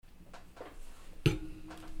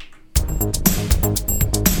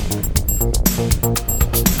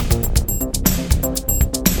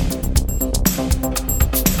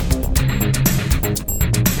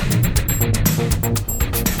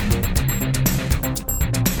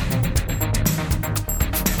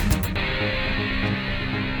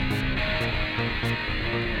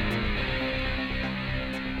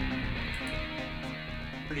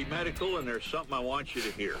Michael, and there's something I want you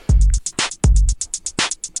to hear.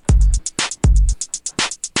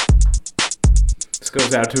 This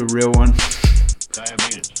goes out to a real one.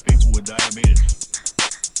 Diabetes. People with diabetes.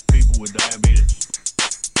 People with diabetes.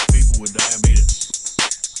 People with diabetes.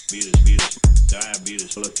 Beatus.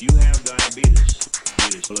 Diabetes. Well, if you have diabetes.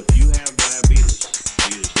 Beatus. Well, if you have diabetes.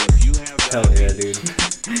 Beatus. Well, if you have diabetes. Hell yeah, dude.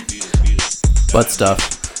 Beatus. Butt stuff.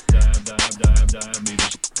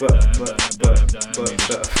 Diabetes. Butt stuff.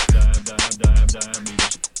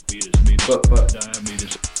 Butt.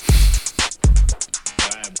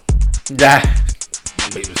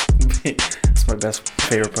 That's my best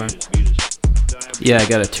favorite part. Yeah, I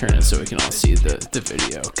gotta turn it so we can all see the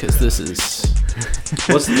video, because this is...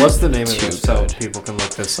 What's the name of Too this so good. people can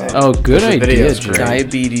look this up? Oh, good The idea, video's Jay. great.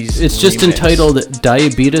 Diabetes. It's just remix. entitled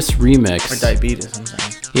Diabetes Remix. Or diabetes, I'm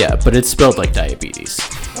saying. Yeah, but it's spelled like diabetes.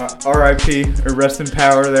 R.I.P. or rest in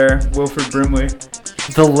power there, Wilford Brimley.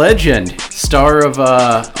 The legend, star of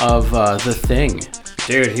The Thing.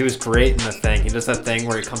 Dude, he was great in The Thing. He does that thing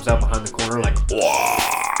where he comes out behind the corner like,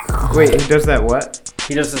 Wait, he does that what?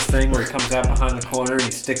 he does this thing where he comes out behind the corner and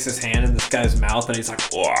he sticks his hand in this guy's mouth and he's like,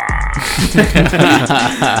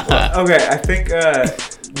 Okay, I think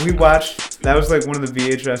we watched, that was like one of the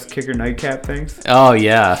VHS Kicker Nightcap things. Oh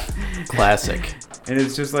yeah, classic. And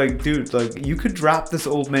it's just like, dude, like, you could drop this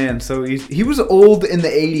old man so easy. He was old in the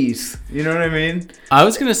 80s. You know what I mean? I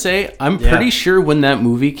was gonna say, I'm Yeah. pretty sure when that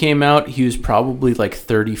movie came out, he was probably like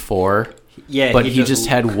 34. yeah, But he just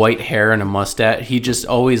had white hair and a mustache. He just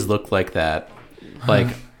always looked like that, like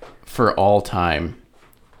for all time.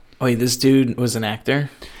 Wait, this dude was an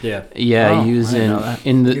actor? yeah. Yeah, Oh, he was I didn't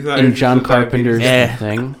in know that. You thought he in was John just a Carpenter's diabetes.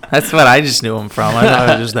 Thing. That's what I just knew him from. I thought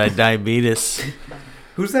it was just that diabetes.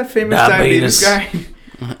 Who's that famous diabetes guy?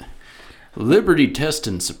 Liberty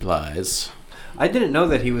Testing Supplies. I didn't know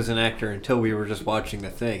that he was an actor until we were just watching The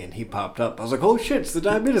Thing and he popped up. I was like, oh shit, it's the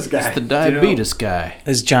diabetes guy. It's the diabetes guy.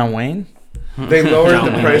 Is John Wayne? They lowered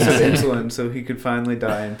the No. price of insulin so he could finally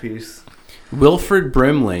die in peace. Wilford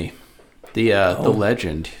Brimley, the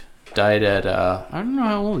legend, died at I don't know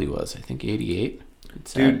how old he was. I think 88.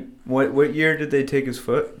 Dude, what year did they take his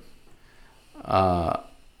foot?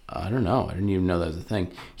 I don't know. I didn't even know that was a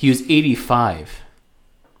thing. He was 85.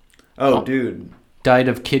 Oh, dude. Died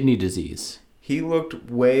of kidney disease. He looked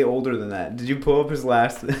way older than that. Did you pull up his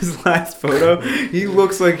last photo? He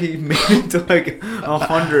looks like he made it to like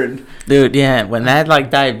 100. Dude, yeah, when that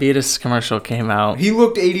like diabetes commercial came out, He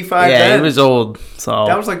looked 85 yeah, then. he was old. So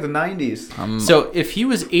That was like the 90s. So if he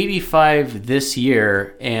was 85 this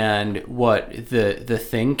year, and the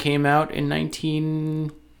Thing came out in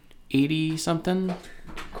 1980 something.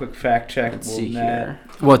 Quick fact check. Let's see Nat. here.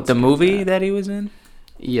 what, the movie that he was in?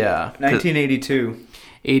 Yeah, 1982.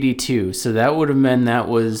 82. So that would have meant that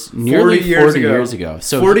was nearly 40 years ago.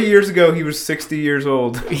 So 40 years ago, he was 60 years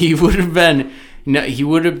old. he would have been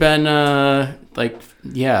like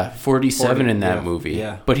 47 40, in that yeah, movie.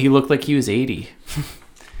 yeah. But he looked like he was 80.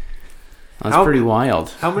 That's How- pretty wild.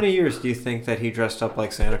 How many years do you think that he dressed up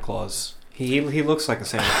like Santa Claus? He looks like a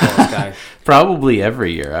Santa Claus guy. Probably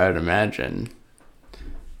every year, I would imagine.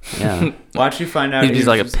 Yeah. Watch you find out. He's he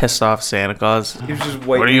like a was pissed off Santa Claus. He was just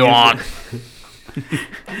waiting. What do you want?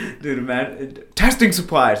 Dude, imagine testing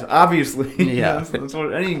supplies. Obviously, Yeah. that's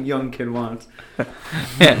what any young kid wants. You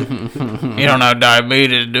don't have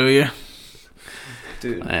diabetes, do you?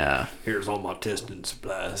 Dude, Yeah. Here's all my testing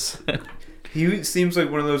supplies. he seems like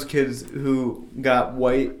one of those kids who got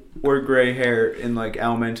white or gray hair in like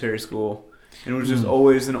elementary school, and was just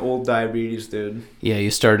always an old diabetes dude. Yeah,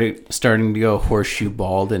 you starting to go horseshoe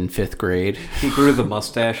bald in 5th grade. He grew the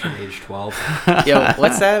mustache at age 12. Yo,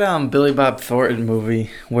 what's that Billy Bob Thornton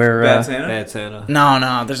movie where Bad Santa. Bad Santa.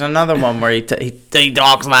 No, there's another one where he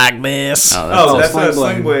talks like this. Oh, that's Sling a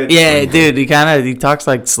Sling Blade. Blade. Yeah, dude, he talks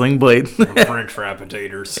like Sling Blade. French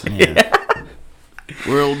rappitators. Yeah.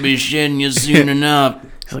 We'll be shedding you soon enough.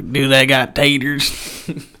 He's like, dude, I got taters.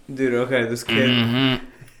 Dude, okay, this kid. Mm-hmm.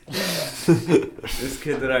 This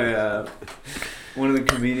kid that I, one of the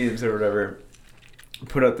comedians or whatever,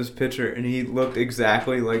 put up this picture, and he looked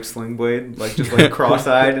exactly like Sling Blade, like just like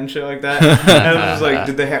cross-eyed and shit like that. And I was like,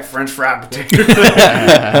 did they have French fry potatoes?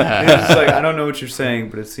 And he was just like, I don't know what you're saying,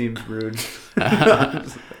 but it seems rude.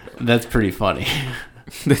 That's pretty funny.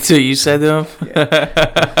 That's what you said to him?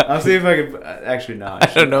 I'll see if I can. Actually, no. I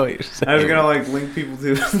don't know what you're saying. I was gonna like link people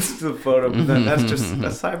to the photo, but then that's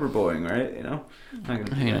cyberbullying, right? You know. Not gonna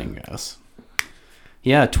do I that. guess.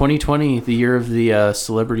 Yeah, 2020, the year of the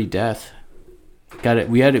celebrity death. Got it.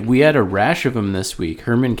 We had a rash of them this week.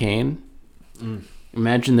 Herman Cain.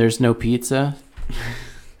 Imagine there's no pizza.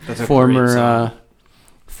 That's a great song.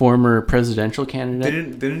 former presidential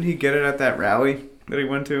candidate. Didn't he get it at that rally that he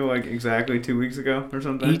went to like exactly 2 weeks ago or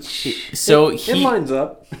something? It lines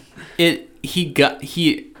up.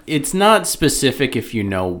 It's not specific if you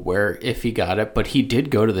know if he got it, but he did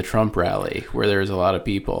go to the Trump rally where there was a lot of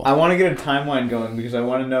people. I want to get a timeline going because I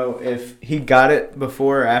want to know if he got it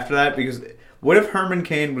before or after that. Because what if Herman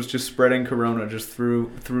Cain was just spreading corona just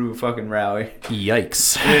through a fucking rally?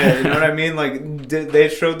 Yikes! Yeah, you know what I mean. Like they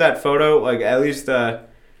showed that photo. Like at least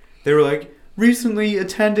they were like recently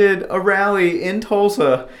attended a rally in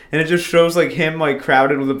Tulsa, and it just shows like him like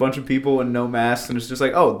crowded with a bunch of people and no masks, and it's just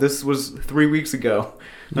like, oh, this was 3 weeks ago.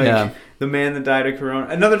 Like, yeah. The man that died of corona.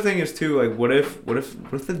 Another thing is too, like, what if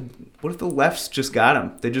the lefts just got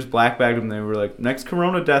him? They just black bagged him. They were like, next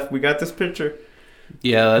corona death, we got this picture.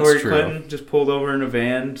 Yeah, that's Hillary true. Clinton just pulled over in a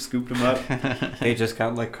van, scooped him up. They just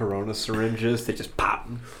got like corona syringes. They just pop.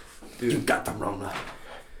 Dude, you got the Rona.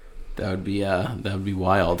 That would be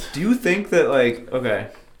wild. Do you think that, like, okay,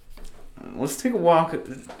 let's take a walk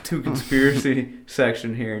to conspiracy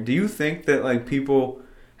section here. Do you think that, like, people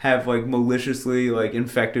have, like, maliciously, like,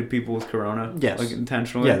 infected people with corona? Yes. Like,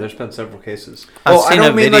 intentionally? Yeah, there's been several cases. Well, I've I seen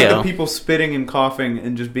don't a mean, video. like, the people spitting and coughing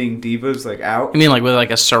and just being divas, like, out. You mean like with like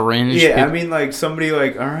a syringe? Yeah, I mean, like, somebody,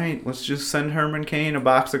 like, all right, let's just send Herman Cain a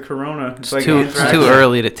box of corona. It's like too anthrax.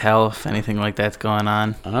 early to tell if anything like that's going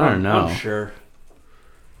on. I don't know. I'm sure.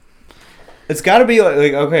 It's got to be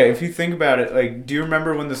like okay, if you think about it, like, do you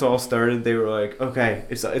remember when this all started? They were like, okay,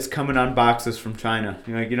 it's coming on boxes from China.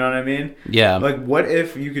 Like, you know what I mean? Yeah. Like, what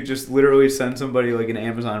if you could just literally send somebody like an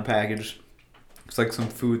Amazon package? It's like some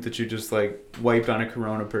food that you just like wiped on a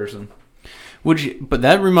corona person. But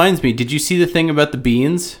that reminds me. Did you see the thing about the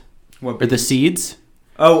beans What? or the seeds?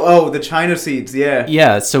 Oh, the China seeds. Yeah.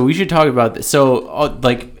 Yeah. So we should talk about this. So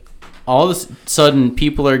like. All of a sudden,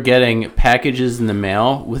 people are getting packages in the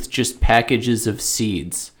mail with just packages of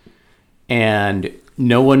seeds. And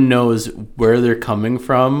no one knows where they're coming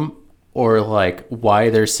from or, like, why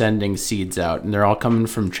they're sending seeds out. And they're all coming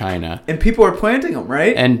from China. And people are planting them,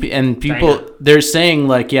 right? And people, they're saying,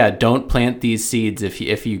 like, yeah, don't plant these seeds if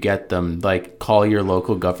you get them. Like, call your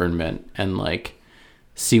local government and, like,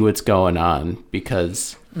 see what's going on.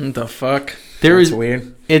 Because... What the fuck? That's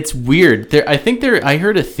weird. It's weird. I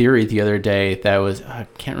heard a theory the other day that was I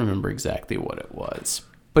can't remember exactly what it was,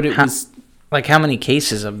 but it was Like, how many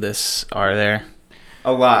cases of this are there?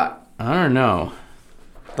 A lot. I don't know.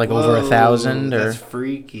 Like over 1,000 or That's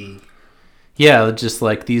freaky. Yeah, just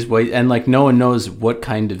like these white and like no one knows what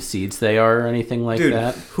kind of seeds they are or anything like Dude,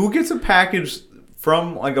 that. who gets a package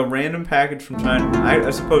from like a random package from China? I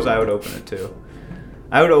suppose I would open it too.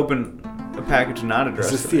 I would open a package not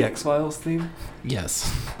addressed. Is this to me. the X-Files theme?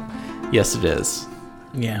 Yes, yes, it is.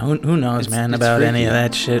 yeah, who knows, man, it's about any freaky. of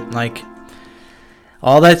that shit. Like,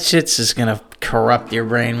 all that shit's just gonna corrupt your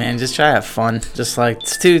brain, man. Just try to have fun. Just like,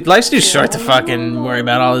 life's too short to fucking worry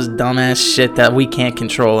about all this dumbass shit that we can't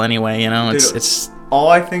control anyway. You know, Dude, it's all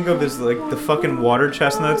I think of is like the fucking water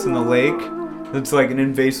chestnuts in the lake. It's like an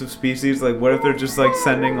invasive species. Like, what if they're just like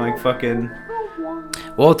sending like fucking...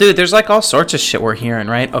 Well, dude, there's like all sorts of shit we're hearing,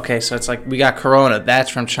 right? Okay, so it's like we got corona, that's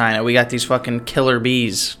from China. We got these fucking killer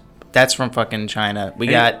bees, that's from fucking China. We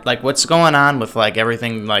got like what's going on with like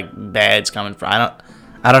everything like bad's coming from.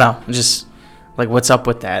 I don't know. Just like what's up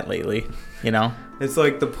with that lately, you know? It's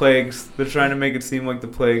like the plagues. They're trying to make it seem like the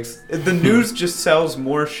plagues. The news just sells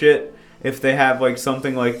more shit if they have like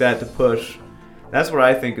something like that to push. That's what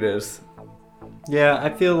I think it is. Yeah, I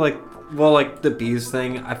feel like, well, like the bees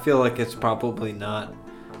thing, I feel like it's probably not,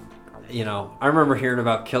 you know, I remember hearing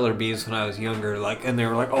about killer bees when I was younger, like, and they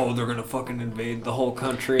were like, oh, they're gonna fucking invade the whole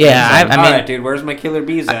country. Yeah, And it's like, I mean- alright, dude, where's my killer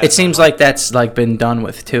bees at? It seems like that's like been done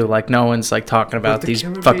with too. Like no one's like talking about the these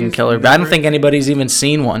killer fucking bees killer. never- I don't think anybody's even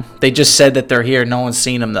seen one. They just said that they're here. No one's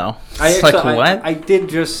seen them though. It's like what? I did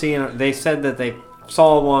just see, they said that they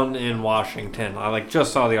saw one in Washington. I like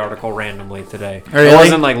just saw the article randomly today. Really? I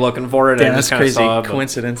wasn't like looking for it. I Damn, just that's kind of crazy saw it. But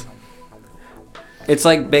coincidence. it's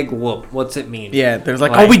like big whoop. What's it mean? Yeah, there's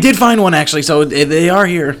like, Like- oh, we did find one actually, so they are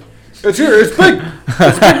here. It's here. It's big.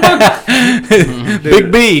 Big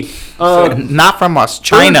B. Not from us,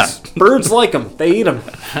 China. Birds like them. They eat them.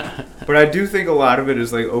 But I do think a lot of it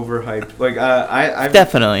is like overhyped. Like I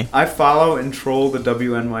Definitely. I follow and troll the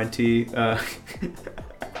WNYT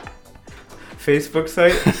Facebook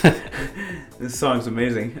site. This song's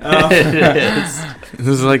amazing. This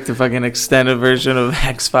is like the fucking extended version of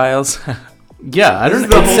X Files. Yeah, I don't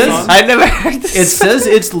This is know. the It whole says song? I never heard this. it says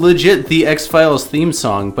it's legit the X-Files theme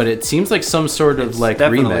song, but it seems like some sort of like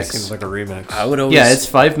Definitely remix. seems like a remix. I would always. Yeah, it's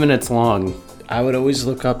 5 minutes long. I would always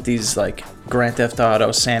look up these like Grand Theft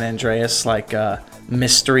Auto San Andreas like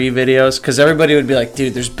mystery videos, because everybody would be like,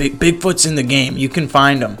 dude, there's Bigfoot's in the game, you can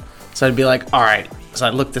find them. So I'd be like, all right. So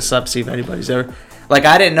I'd look this up, see if anybody's ever, like,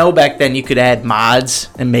 I didn't know back then you could add mods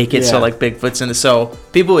and make it so like Bigfoot's in the, so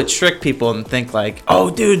people would trick people and think like, oh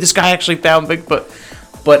dude, this guy actually found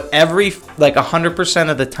Bigfoot. But every, like 100%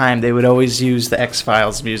 of the time they would always use the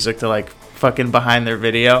X-Files music to like fucking behind their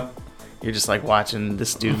video. You're just like watching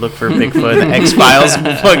this dude look for Bigfoot. The X-Files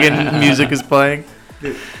fucking music is playing.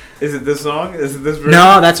 Is it this song? Is it this version?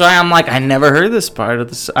 No, that's why I'm like, I never heard this part of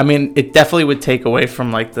this. I mean, it definitely would take away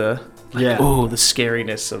from like the, Yeah. oh, the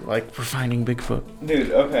scariness of like we're finding Bigfoot.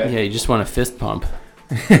 Dude, okay. Yeah, you just want a fist pump.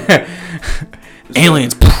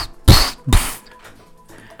 Aliens.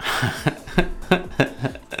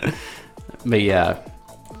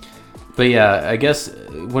 But yeah, I guess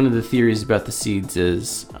one of the theories about the seeds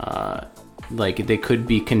is like they could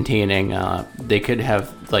be containing, they could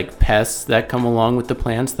have like pests that come along with the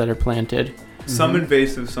plants that are planted. Some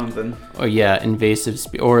invasive something. Or yeah, invasive,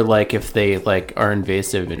 or like if they like are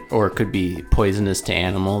invasive or could be poisonous to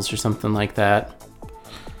animals or something like that.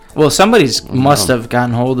 Well, somebody's must have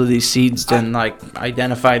gotten hold of these seeds and like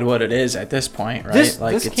identified what it is at this point, right? This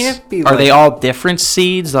like can't be. Are like, they all different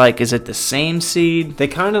seeds? Like, is it the same seed? They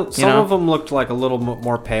kind of. Some know? of them looked like a little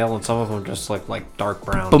more pale, and some of them just looked like dark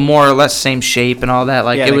brown. But more or less same shape and all that.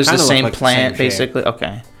 Like Yeah, it they was the kinda look same like the plant, same shape. basically.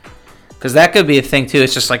 Okay, because that could be a thing too.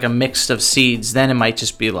 It's just like a mix of seeds. Then it might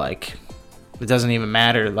just be like it doesn't even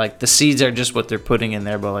matter. Like the seeds are just what they're putting in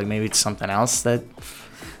there, but like maybe it's something else that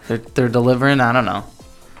they're delivering. I don't know.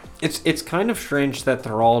 It's kind of strange that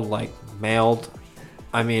they're all like mailed.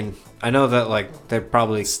 I mean, I know that like they're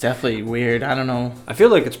probably. It's definitely weird. I don't know. I feel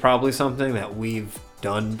like it's probably something that we've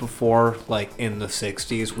done before. Like in the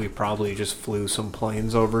 60s, we probably just flew some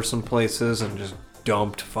planes over some places and just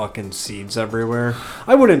dumped fucking seeds everywhere.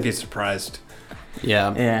 I wouldn't be surprised.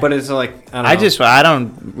 Yeah. Yeah, But it's like, I don't know. I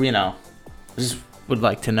don't, you know, just would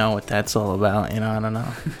like to know what that's all about. You know, I don't know.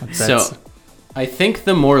 What So, that's- I think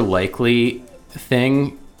the more likely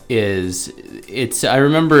thing is I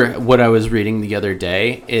remember what I was reading the other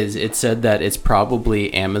day is it said that it's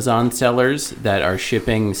probably Amazon sellers that are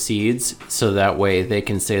shipping seeds so that way they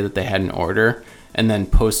can say that they had an order and then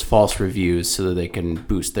post false reviews so that they can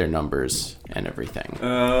boost their numbers and everything.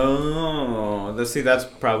 Oh, let's see. That's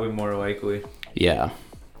probably more likely. Yeah.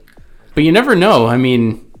 But you never know. I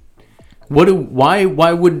mean, why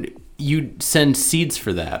would you send seeds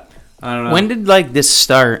for that? I don't know. when did like this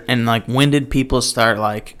start, and like when did people start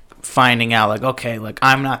like finding out like, okay, like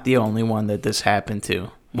I'm not the only one that this happened to?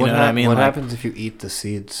 You know what I mean? What Like, happens if you eat the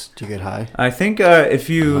seeds? Do you get high? I think if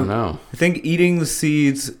I you, don't know. I think eating the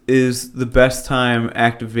seeds is the best time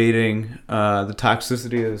activating the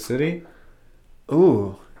toxicity of the city.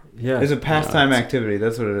 Ooh, yeah. It's a pastime activity.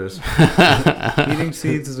 That's what it is. Eating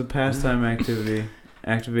seeds is a pastime activity,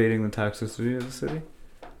 activating the toxicity of the city.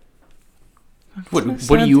 What do you? What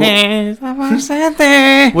What are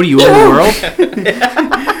you, old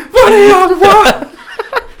world?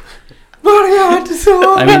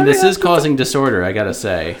 I mean, this is causing disorder. I gotta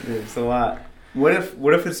say. It's a lot. What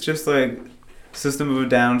if it's just like System of a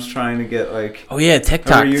Down's trying to get like Oh yeah, a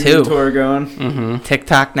TikTok reunion too. tour going? Mm-hmm.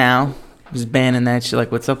 TikTok now is banning that shit.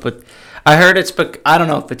 Like, what's up with? I heard it's, but I don't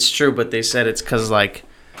know if it's true, but they said it's because like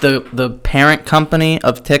the parent company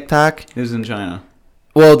of TikTok. Is in China.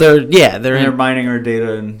 Well, they're And they're in, mining our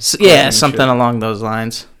data and yeah, collecting something shit. along those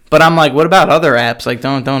lines. But I'm like, what about other apps? Like,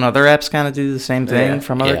 don't other apps kind of do the same thing Yeah.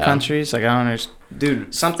 from other Yeah. countries? Like, I don't understand.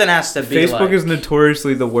 Dude, Something has to be. Facebook like, is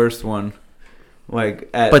notoriously the worst one. Like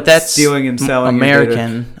at but that's stealing and selling your data.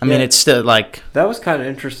 American. I mean, Yeah. it's still like That was kind of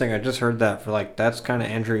interesting. I just heard that for like that's kind of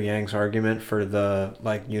Andrew Yang's argument for the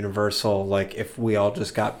like universal like if we all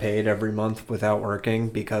just got paid every month without working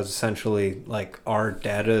because essentially like our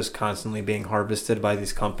data is constantly being harvested by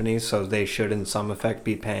these companies, so they should in some effect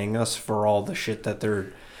be paying us for all the shit that they're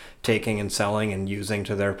taking and selling and using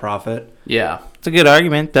to their profit. Yeah. it's a good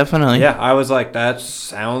argument, definitely. Yeah, I was like that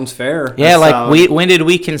sounds fair. Yeah, like solid. when did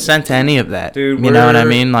we consent to any of that? Dude, you know what I we're-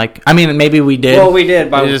 mean? Like, I mean, maybe we did. Well, we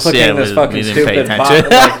did by We just- clicking yeah, this we fucking didn't pay stupid bot.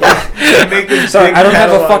 attention. Like, Make this sorry, big I don't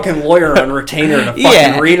have a catalog. fucking lawyer on retainer to fucking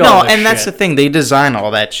yeah, read no, all this and that's the shit. thing. They design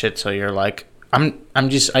all that shit, so you're like,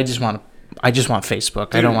 I just want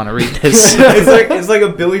Facebook. I don't want to read this. it's like a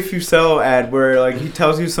Billy Fusel ad where like he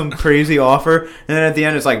tells you some crazy offer and then at the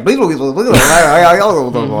end it's like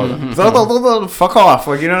fuck off,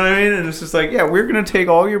 like, you know what I mean? And it's just like, yeah, we're gonna take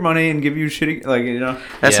all your money and give you shitty, like, you know.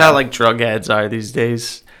 That's Yeah. how like drug ads are these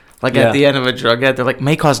days. Like Yeah. at the end of a drug ad, they're like,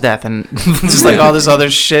 may cause death, and just like all this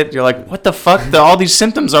other shit. You're like, what the fuck? All these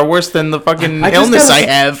symptoms are worse than the fucking illness I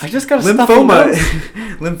have. I just got Lymphoma.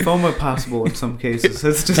 Lymphoma possible in some cases.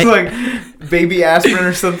 It's just like baby aspirin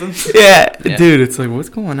or something. Yeah, Yeah. dude, it's like, what's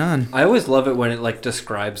going on? I always love it when it like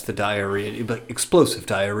describes the diarrhea. You'd be like, explosive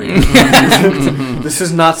diarrhea. This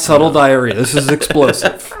is not subtle diarrhea. This is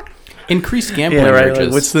explosive. Increased gambling Yeah, right. urges.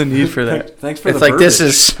 Like, what's the need for that? Thanks for It's the like this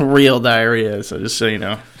verbiage. is real diarrhea. So just so you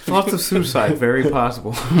know. Thoughts of suicide, very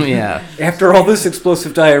possible. Yeah. After all this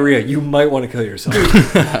explosive diarrhea, you might want to kill yourself.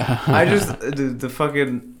 I just the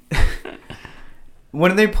fucking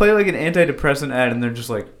when they play like an antidepressant ad and they're just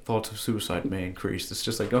like thoughts of suicide may increase. It's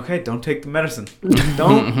just like, okay, don't take the medicine.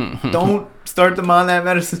 Don't start them on that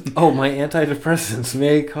medicine. Oh, my antidepressants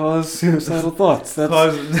may cause suicidal thoughts. That's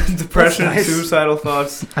Cause depression, nice. suicidal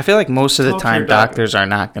thoughts. I feel like most of the Talk to time your doctor. doctors are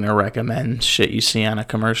not going to recommend shit you see on a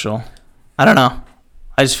commercial. I don't know.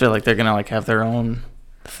 I just feel like they're going to like have their own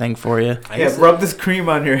thing for you. I Yeah, guess rub this cream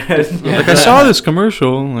on your head. Like, I saw this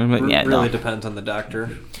commercial. I'm like, yeah, really no. depends on the doctor.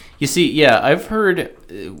 You see, yeah, I've heard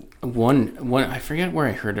one. I forget where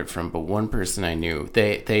I heard it from, but one person I knew,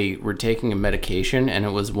 they were taking a medication, and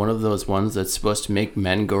it was one of those ones that's supposed to make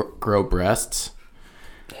men grow breasts.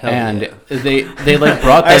 Hell And yeah. they like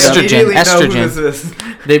brought I that up. immediately know who estrogen. this is.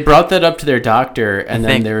 They brought that up to their doctor, and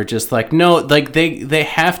then think- they were just like, no, like they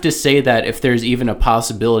have to say that if there's even a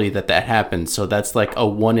possibility that happens. So that's like a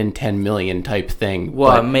 1 in 10 million type thing.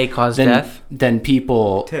 What But may cause then, death? then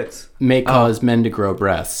people Tits. may cause men to grow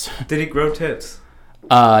breasts. Did he grow tits?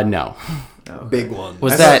 No. No. Big one.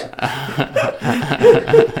 Was I that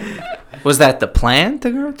was that the plan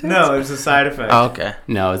to grow tits? No, it was a side effect. Oh, okay.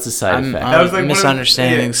 No, it's a side I'm, effect. I'm That was like one of-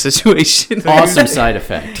 misunderstanding yeah. the situation. So Awesome side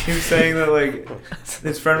effect. He was saying that like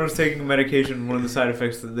his friend was taking a medication. One of the side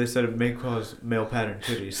effects that they said it may cause male pattern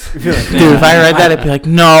titties. Dude, if I read that, I'd be like,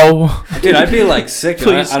 no. Dude, I'd be like sick. Dude.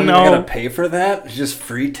 Please, I don't no. even gotta pay for that. It's just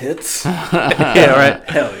free tits. Yeah, right.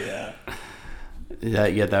 Hell yeah.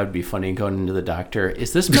 Yeah, that would be funny going into the doctor.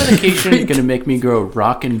 Is this medication going to make me grow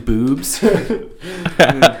rockin' boobs?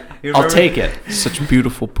 You I'll remember- take it. Such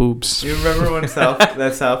beautiful boobs. You remember when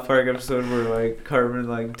that South Park episode where like Cartman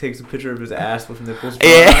like takes a picture of his ass with nipples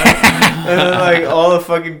drawn on it? And then like all the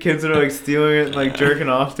fucking kids are like stealing it and like jerking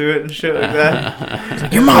off to it and shit like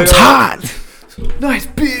that. Your mom's hot. Nice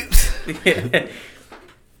boobs.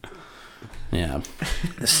 Yeah.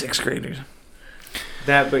 The 6th graders.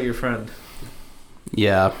 That, but your friend.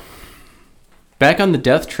 Yeah. Back on the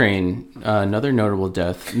death train, another notable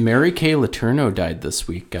death. Mary Kay Letourneau died this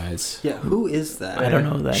week, guys. Yeah, who is that? I don't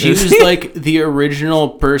know who that She is. was like the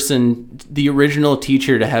original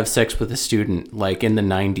teacher to have sex with a student, like in the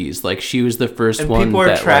 90s. Like she was the first And one people are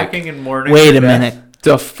that tracking and mourning. Wait her a death. minute.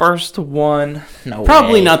 The first one? No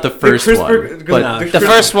probably way. not the The first CRISPR one, go- but The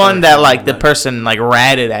first one that like the person like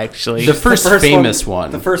ratted actually. the first famous one.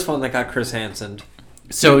 The first one that got Chris Hansen.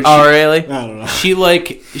 So Oh really? I don't know.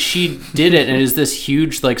 she did it, and it is this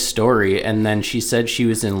huge like story. And then she said she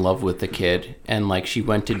was in love with the kid, and like she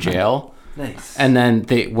went to jail. Nice. And then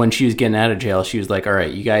when she was getting out of jail, she was like, "All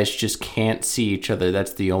right, you guys just can't see each other.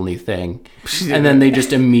 That's the only thing." And then they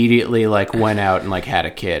just immediately like went out and like had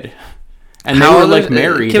a kid. And they were like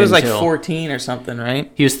married. The kid was like until- 14 or something,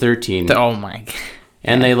 right? He was 13. Oh my god.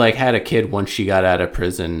 And they like had a kid once she got out of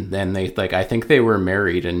prison. Then they like I think they were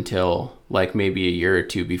married until like maybe a year or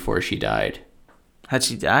two before she died. How'd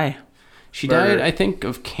she die? She Murder. died, I think,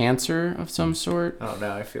 of cancer of some sort. Oh,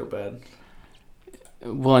 now I feel bad.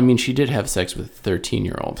 Well, I mean, she did have sex with a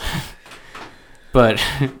 13-year-old. But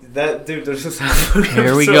That dude, there's a South Park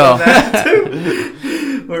Here we episode go. of that,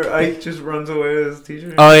 too, where Ike just runs away with his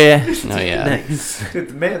teacher. Oh yeah. oh yeah, Nice.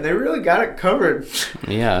 Dude, man, they really got it covered.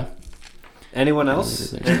 yeah, Anyone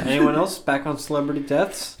else? Anyone else back on celebrity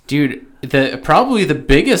deaths? dude. Probably the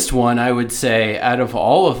biggest one I would say out of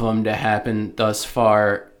all of them to happen thus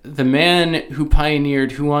far. The man who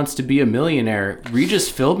pioneered Who Wants to Be a Millionaire,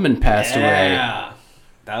 Regis Philbin, passed away. Yeah.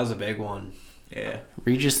 That was a big one. Yeah.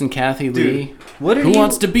 Regis and Kathy Dude, Lee. What did Who he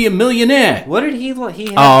Wants to Be a Millionaire? What did he like? He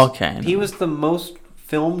had, Oh, okay. He was the most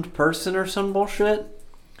filmed person or some bullshit.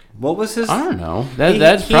 What was his? I don't know.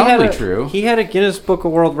 That's He had probably a- true. He had a Guinness Book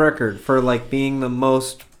of World Record for like being the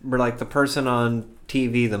most, or like the person on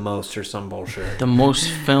TV the most or some bullshit. The most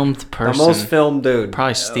filmed person. The most filmed dude.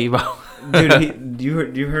 Probably Steve-O. Dude,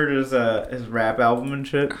 you heard his rap album and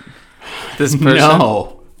shit? This person.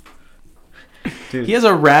 No. Dude. He has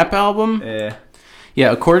a rap album? Yeah.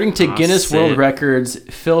 Yeah, according to Aw, Guinness sick. World Records,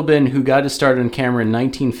 Philbin, who got his start on camera in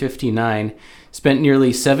 1959, spent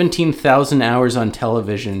nearly 17,000 hours on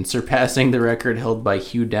television, surpassing the record held by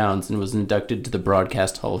Hugh Downs, and was inducted to the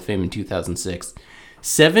Broadcast Hall of Fame in 2006.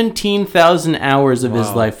 17,000 hours of his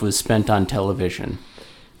Wow. life was spent on television.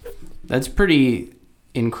 That's pretty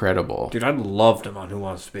incredible. Dude, I'd loved him on Who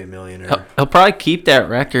Wants to Be a Millionaire. He'll probably keep that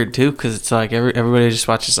record too, because it's like everybody just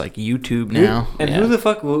watches like YouTube now. And Yeah. who the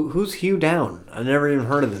fuck? Who's Hugh Down? I never even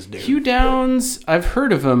heard of this dude. Hugh Downs, I've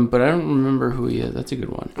heard of him, but I don't remember who he is. That's a good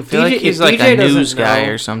one. I feel like if he's like DJ a doesn't news guy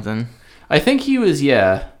know- or something. I think he was,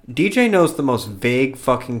 yeah. DJ knows the most vague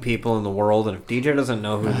fucking people in the world, and if DJ doesn't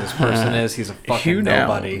know who this person is, he's a fucking Hugh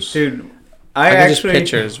nobody. Downs. Dude, I I can just actually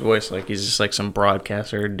picture his voice like he's just like some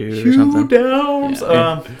broadcaster dude or Hugh something. Downs.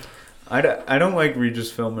 Yeah. I don't like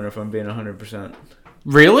Regis Philbin if I'm being 100%.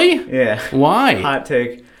 Really? Yeah. Why? Hot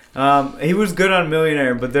take. He was good on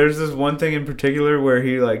Millionaire, but there's this one thing in particular where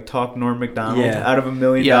he like talked Norm Macdonald Yeah. out of $1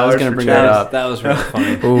 million. Yeah, I was gonna for bring charity. that up. That was really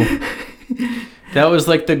funny. Ooh, That was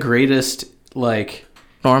like the greatest, like,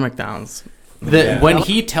 Norm Macdonald's. when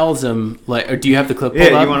he tells him, like, do you have the clip pulled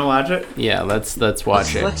Yeah, up? you want to watch it? Yeah, let's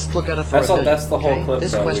watch it. Let's look at it for That's a all- minute, that's the whole okay? clip,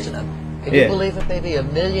 This though. question, can Yeah. you believe it? Maybe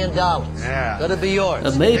 $1 million. Yeah. Gonna be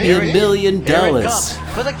yours. Maybe Here $1 it million comes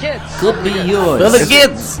for the kids. could be yours. For the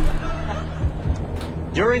kids.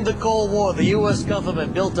 During the Cold War, the U.S.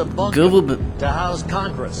 government built a bunker Government. to house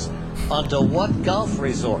Congress. Under what golf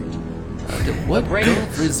resort? What Great.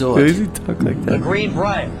 golf resort? he talk like The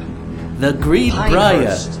Greenbrier, The Green Briar.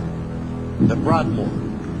 Pinehurst, the Broadmoor.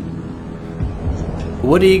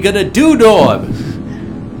 What are you gonna do, Norm?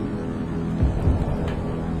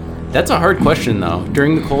 That's a hard question, though.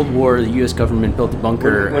 During the Cold War, the U.S. government built a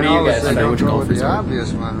bunker. What do you guys They think? don't Which go golf with the resort?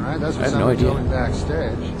 obvious one, right? That's I what have no someone idea. told me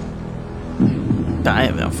backstage. I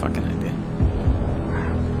have no fucking idea.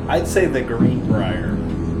 I'd say the Greenbrier,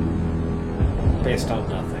 based on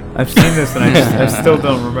nothing. I've seen this and I still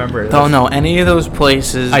don't remember it. Don't know any of those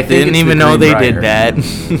places. I think Didn't it's even the know they Greenbrier. did that.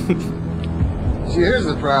 See, here's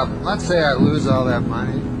the problem. Let's say I lose all that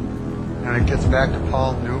money, and it gets back to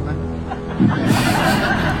Paul Newman.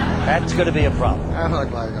 That's gonna be a problem. I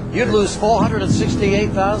look like a You'd lose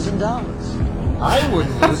 $468,000. I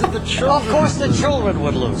wouldn't lose it. The children. Of course, the would lose it. children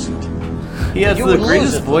would lose it. He has You the would lose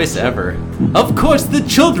greatest it. voice ever. Of course, the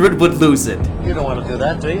children would lose it. You don't want to do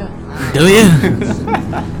that, do you? Do you?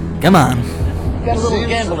 Come on, You got a little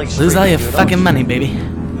gambling streak. lose all your in you, don't fucking you? money, baby.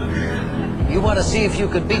 You want to see if you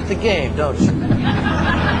could beat the game, don't you?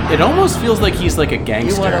 It almost feels like he's like a You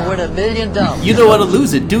gangster. want to win $1 million. You don't want to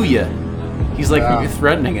lose it, do you? He's like Yeah.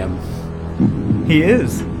 threatening him. He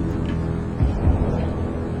is.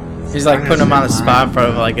 He's like putting him on the spot in front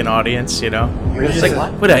of like an audience, you know? It's like,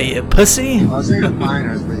 what? What are you, pussy? I was thinking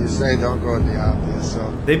Pinehurst, but you say don't go with the obvious, so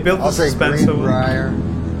They built the I'll say suspense so well. Greenbrier.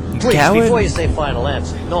 Please, Coward. before you say final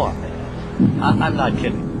answer, Norm, I'm not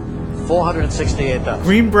kidding. $468,000.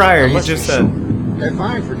 Greenbrier, you Unless just you're said. Okay,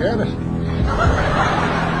 fine, forget it.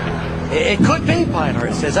 It could be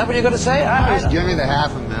Pinehurst. Is that what you're going to say? Just give me the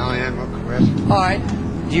 $500,000. We'll quit. All right.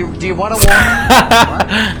 Do you want to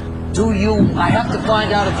walk? Do you? I have to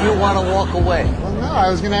find out if you want to walk away. Well, no, I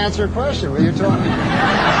was going to answer a question. Well, you told me.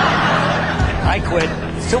 I quit.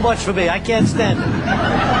 It's too much for me. I can't stand it.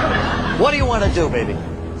 What do you want to do, baby?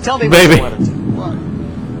 Tell me what Baby. you want to do. What?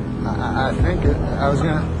 I think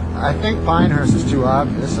I think Pinehurst is too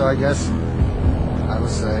obvious, so I guess I would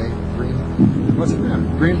say what's it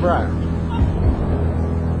name? Greenbrier.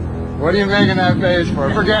 What are you making that face for?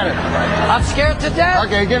 Forget it. I'm scared to death.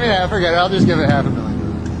 Okay, give me that. Forget it. I'll just give it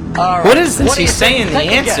 $500,000. All right. What is this? What do you He's think? saying the Take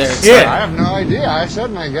a answer. guess. I Yeah. have no idea. I said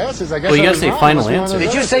my guesses. I guess Well, you I gotta was say wrong. final Must be one of answer. those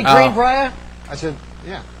Did you others. say Greenbrier? I said,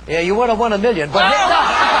 yeah. Yeah, you would have won $1 million, but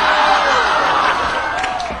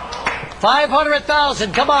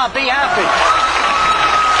 $500,000. Come on, be happy.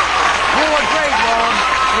 You were great, Norm.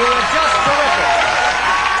 You were just terrific.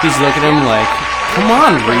 He's looking at him like, come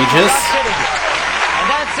on, I'm Regis. not kidding you. And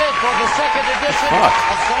that's it for the second edition Fuck.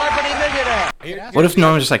 of Celebrity Millionaire. What if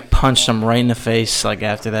Norm just like punched him right in the face like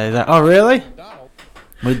after that? He's like, oh, really?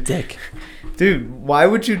 What a dick. Dude, why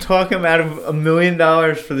would you talk him out of $1 million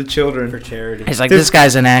for the children? For charity. He's like, Dude, this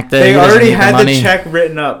guy's an actor. They He doesn't already need had the money. check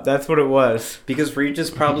written up. That's what it was. Because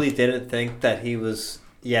Regis probably didn't think that he was,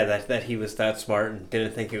 that he was that smart and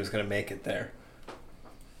didn't think he was going to make it there.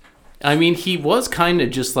 I mean, he was kind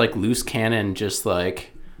of just like loose cannon, just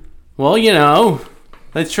like, well, you know,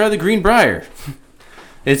 let's try the Greenbrier.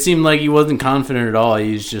 It seemed like he wasn't confident at all.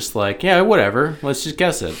 He's just like, yeah, whatever. Let's just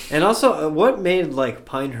guess it. And also, what made like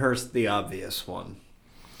Pinehurst the obvious one?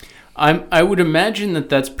 I would imagine that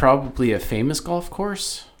that's probably a famous golf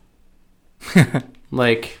course.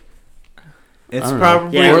 Like, It's I don't know.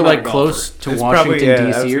 probably Yeah, or I'm not like a close golfer. to It's Washington, probably- yeah, I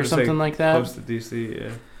was D.C. or gonna say something like that. Close to DC, yeah.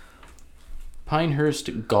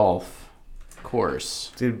 Pinehurst Golf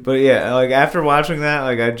Course. Dude, but yeah, like after watching that,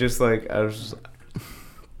 like I was just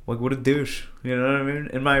Like, what a douche. You know what I mean?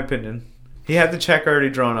 In my opinion. He had the check already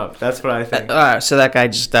drawn up. That's what I think. So that guy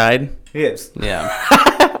just died? He is.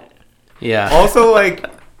 Yeah. Yeah. Also, like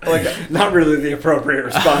Not really the appropriate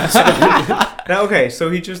response. now, okay, so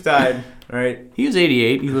he just died, right? He was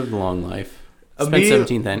 88. He lived a long life. Spent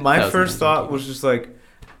 17. My first thought was just like,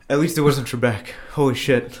 at least it wasn't Trebek. Holy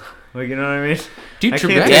shit. Like, you know what I mean? Dude, I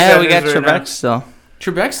can't Trebek. take Yeah, that we got news right Trebek now. still.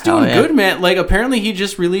 Trebek's Hell doing yeah. good, man. Like, apparently he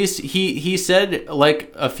just released. He said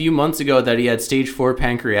like a few months ago that he had stage 4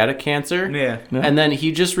 pancreatic cancer. Yeah. And then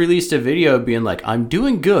he just released a video being like, "I'm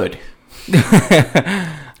doing good.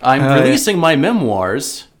 I'm releasing my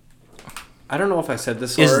memoirs." I don't know if I said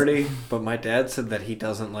this already, but my dad said that he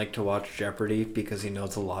doesn't like to watch Jeopardy because he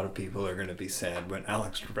knows a lot of people are going to be sad when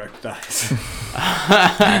Alex Trebek dies.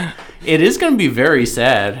 It is going to be very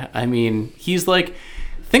sad. I mean, he's like,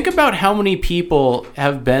 think about how many people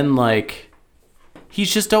have been like,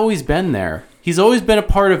 he's just always been there. He's always been a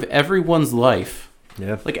part of everyone's life.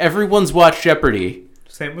 Yeah. Like, everyone's watched Jeopardy.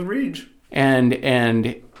 Same with Reach. And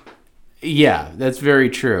yeah, that's very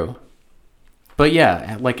true. But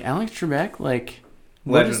yeah, like Alex Trebek, like,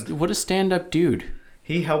 Legend. what a stand-up dude.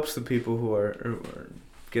 He helps the people who are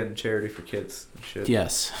getting charity for kids and shit.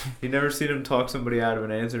 Yes. You never seen him talk somebody out of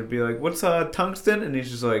an answer and be like, "What's tungsten?" And he's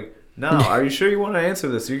just like, "No, are you sure you want to answer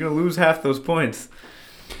this? You're going to lose half those points."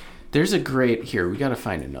 There's a great, here, we got to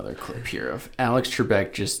find another clip here of Alex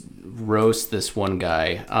Trebek just roast this one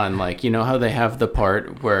guy on, like, you know how they have the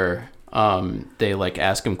part where they, like,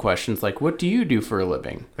 ask him questions like, "What do you do for a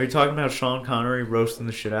living?" Are you talking about Sean Connery roasting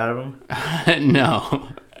the shit out of him? No.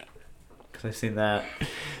 Because I've seen that.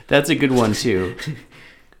 That's a good one, too.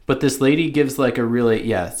 But this lady gives, like, a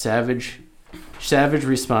really, savage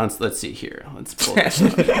response. Let's see here. Let's pull this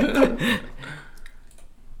up.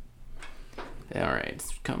 All right,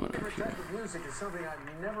 it's coming up here. Music is something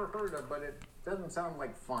I've never heard of, but it doesn't sound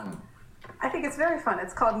like fun. I think it's very fun.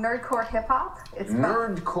 It's called nerdcore hip hop. It's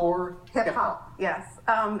Nerdcore hip hop. Yes.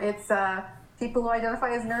 It's people who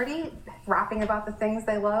identify as nerdy, rapping about the things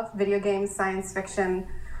they love: video games, science fiction,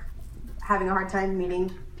 having a hard time meeting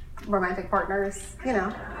romantic partners. You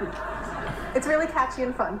know, it's really catchy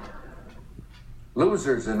and fun.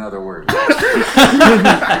 Losers, in other words.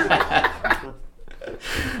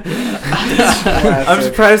 I'm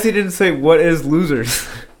surprised he didn't say, "What is losers?"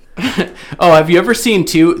 Oh, have you ever seen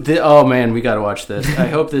oh man, we gotta watch this. I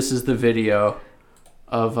hope this is the video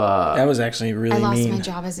of That was actually really I lost mean. my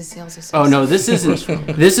job as a sales associate. Oh no, this isn't.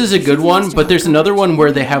 This is a good one, but there's another one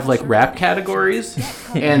where they have like rap categories,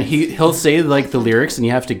 and he'll say like the lyrics, and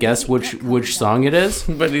you have to guess which song it is.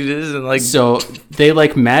 But it isn't like. So they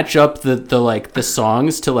like match up the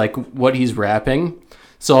songs to like what he's rapping.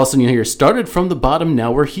 So all of a sudden you hear, "Started from the bottom,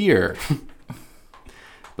 now we're here."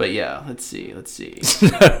 But yeah, let's see.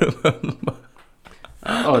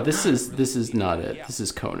 Oh, this is not it. This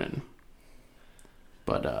is Conan.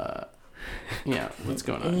 But yeah, what's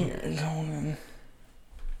going on here?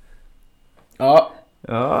 Oh,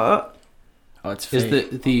 it's fake.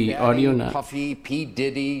 Is the audio not? Puffy, P.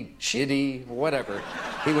 Diddy, Shitty, whatever.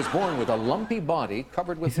 He was born with a lumpy body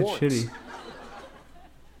covered with He said warts. shitty.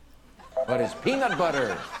 But his peanut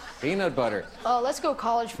butter. Let's go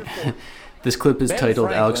college for free. This clip is Ben titled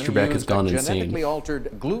Franklin "Alex Trebek has used gone a insane." genetically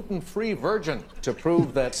altered gluten-free virgin to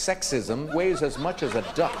prove that sexism weighs as much as a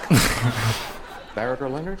duck. Barrett or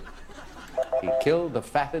Leonard? He killed the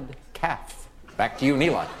fatted calf. Back to you,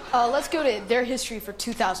 Neela. Let's go to their history for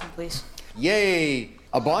 2000, please. Yay!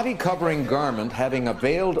 A body-covering garment having a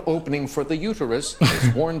veiled opening for the uterus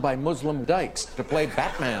is worn by Muslim dykes to play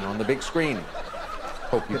Batman on the big screen.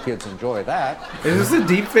 Hope you kids enjoy that. Is this a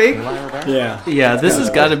deep fake? Yeah. Yeah, this has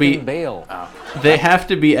got to be. Bale. They have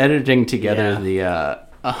to be editing together Yeah.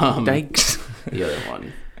 the Dykes. the other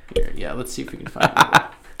one. Here, yeah, let's see if we can find it.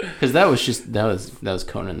 Because that was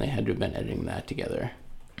Conan. They had to have been editing that together.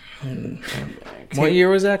 What year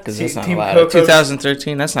was that? Because that's not Team allowed. Coco-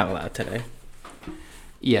 2013. That's not allowed today.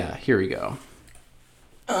 Yeah, here we go.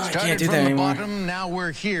 I Started can't do from that the anymore. bottom, now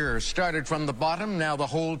we're here. Started from the bottom, now the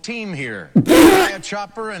whole team here. Buy a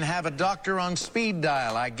chopper and have a doctor on speed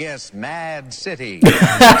dial, I guess. Mad City.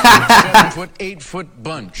 7 foot, 8 foot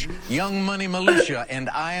bunch. Young Money Militia, and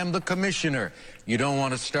I am the commissioner. You don't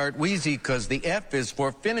want to start wheezy, cause the F is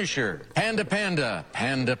for finisher. Panda, panda,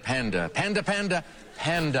 panda, panda, panda, panda,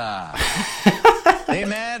 panda. They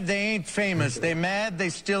mad, they ain't famous. They mad, they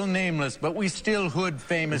still nameless. But we still hood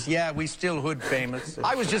famous. Yeah, we still hood famous.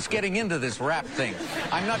 I was just getting into this rap thing.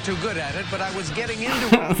 I'm not too good at it, but I was getting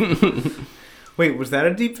into it. Wait, was that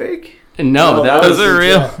a deep fake? No, that was a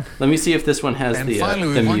real. Let me see if this one has And the finally,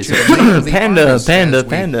 we want music. you to meet the Panda, artists panda, as we-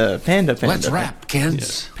 panda, panda, panda. Let's rap,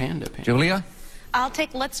 kids. Panda. Julia, I'll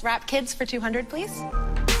take Let's Rap Kids for 200, please.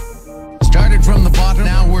 Started from the bottom,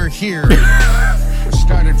 now we're here.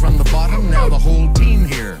 Started from the bottom, now the whole team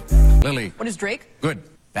here. Lily. What is Drake? Good.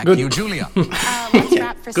 Back to you, Julia. Let's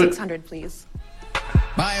Rap for 600, please.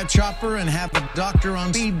 Buy a chopper and have a doctor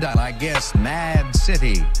on speed dial. I guess Mad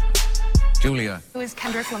City. Julia. Who is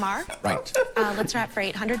Kendrick Lamar? Right. Let's Rap for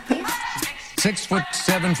 800, please. 6 foot,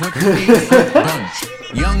 7 foot, 8 foot bunch.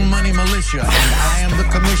 Young Money Militia, and I am the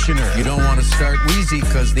commissioner. You don't want to start wheezy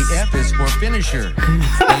because the F is for finisher.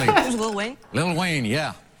 Lily. Who's Lil Wayne? Lil Wayne,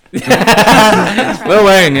 yeah. Lil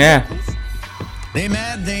Wayne, yeah. They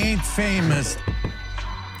mad they ain't famous.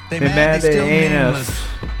 They They mad mad they they still ain't nameless. us.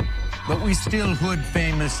 But we still hood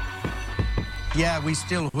famous. Yeah, we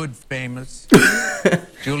still hood famous.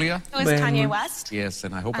 Julia? Who is Kanye West? Yes,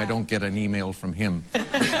 and I hope I don't get an email from him.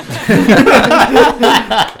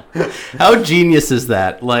 How genius is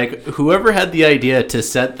that? Like, whoever had the idea to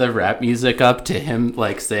set the rap music up to him,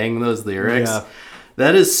 like, saying those lyrics, Yeah.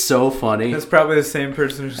 that is so funny. That's probably the same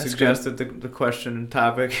person who suggested the question and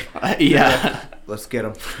topic. Yeah. Let's get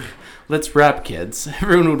him. Let's rap, kids.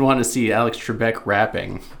 Everyone would want to see Alex Trebek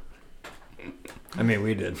rapping. I mean,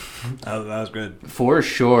 we did. That was good. For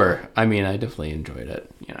sure. I mean, I definitely enjoyed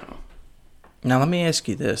it, you know. Now let me ask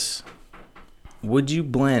you this: would you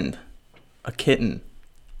blend a kitten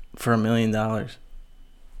for $1 million?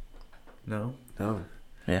 No. No.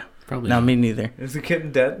 Yeah, Probably No, not. me neither. Is the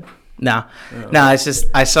kitten dead? No, Oh. no. It's just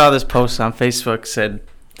I saw this post on Facebook said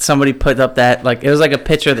somebody put up that like it was like a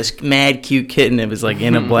picture of this mad cute kitten. It was like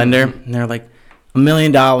in a blender, and they're like $1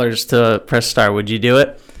 million to press start. Would you do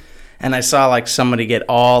it? And I saw like somebody get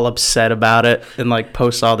all upset about it and like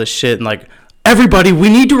post all this shit and like everybody, we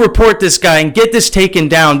need to report this guy and get this taken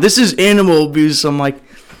down. This is animal abuse. I'm like,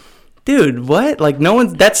 dude, what? Like no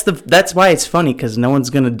one's. That's why it's funny because no one's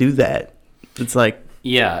gonna do that. It's like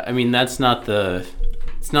Yeah, I mean, that's not the...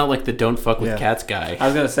 It's not like the don't fuck with Yeah. cats guy. I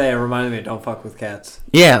was gonna say, it reminded me of Don't Fuck with Cats.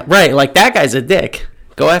 yeah, right. Like that guy's a dick.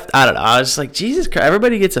 Go after. I don't know. I was just like, Jesus Christ.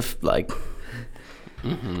 Everybody gets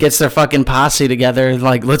gets their fucking posse together.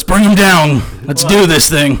 Like, let's bring him down. Let's do this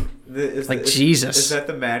thing. Jesus. Is that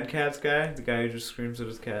the Mad Cats guy? The guy who just screams at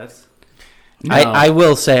his cats? No. I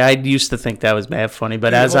will say I used to think that was mad funny,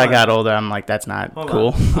 but Dude, as hold I on. got older, I'm like, that's not Hold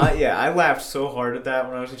cool. on. I laughed so hard at that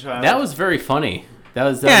when I was a child. That was very funny. That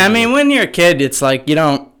was Yeah, I mean, when you're a kid, it's like you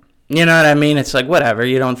don't, you know what I mean? It's like whatever.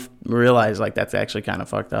 You don't realize like that's actually kind of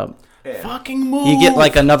fucked up. fucking move. You get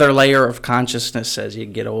like another layer of consciousness as you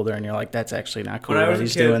get older, and you're like, that's actually not cool When I that was a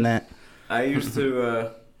he's kid, doing that. I used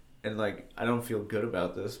to, and like, I don't feel good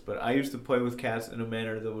about this, but I used to play with cats in a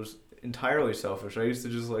manner that was entirely selfish. I used to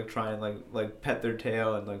just like try and like pet their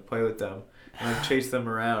tail and like play with them and like chase them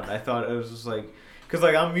around. I thought it was just like, cause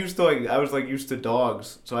like I'm used to like I was like used to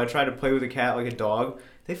dogs, so I tried to play with a cat like a dog.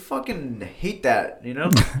 They fucking hate that, you know?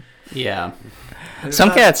 Yeah. It's Some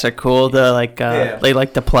not- cats are cool. They're like Yeah. they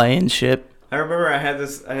like to play and shit. I remember I had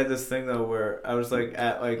this thing though where I was like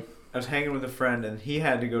I was hanging with a friend and he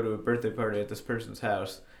had to go to a birthday party at this person's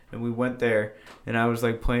house and we went there and I was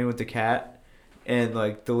like playing with the cat and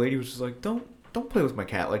like the lady was just like don't play with my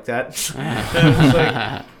cat like that. And I was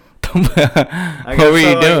like, What were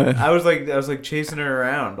you doing? I was like chasing her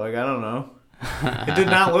around. Like I don't know. It did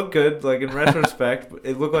not look good. Like in retrospect,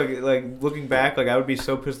 it looked like looking back, like I would be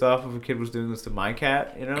so pissed off if a kid was doing this to my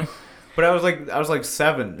cat, you know. But I was like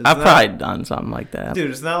 7. It's I've not- probably done something like that.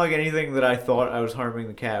 Dude, it's not like anything that I thought I was harming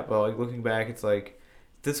the cat, but like looking back, it's like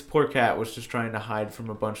this poor cat was just trying to hide from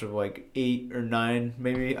a bunch of like 8 or 9,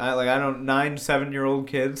 maybe 7-year-old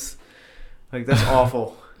kids. Like that's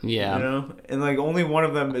awful. Yeah. You know, and like only one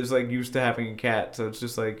of them is like used to having a cat, so it's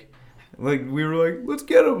just like we were like, let's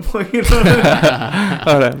get him. Like, you know?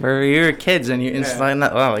 Whatever. You were kids and it's Yeah.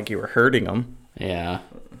 not like you were hurting them. Yeah.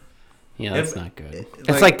 Yeah, that's not good.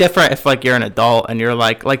 It's like different if like you're an adult and you're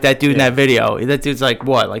like that dude in that video. That dude's like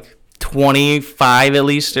what, like 25 at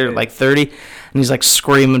least or like 30, and he's like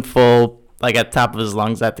screaming full like at the top of his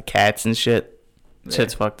lungs at the cats and shit.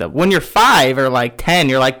 Shit's fucked up. When you're 5 or like 10,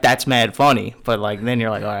 you're like that's mad funny, but like then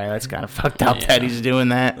you're like all right, that's kind of fucked up that he's doing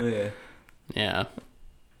that. Yeah. Yeah.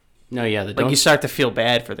 No, yeah. Like you start to feel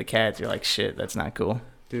bad for the cats. You're like shit, that's not cool.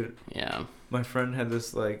 Dude. Yeah. My friend had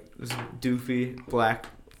this doofy black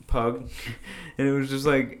pug and it was just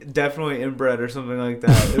like definitely inbred or something like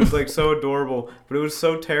that. It was like so adorable, but it was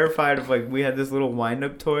so terrified of like we had this little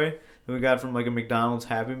wind-up toy that we got from like a McDonald's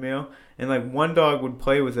Happy Meal, and like one dog would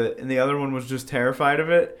play with it and the other one was just terrified of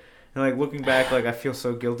it. And like looking back, like I feel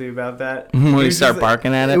so guilty about that. When He you was start just,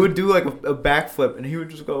 barking at it? It would do like a backflip and he would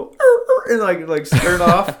just go "Arr, arr," and like skirt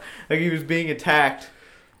off like he was being attacked.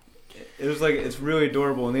 It was like it's really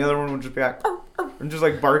adorable, and the other one would just be like "Arr, arr," and just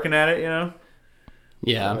like barking at it, you know.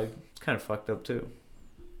 Yeah. Like, it's kind of fucked up too.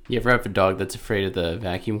 You ever have a dog that's afraid of the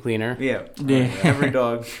vacuum cleaner? Yeah. Yeah. Every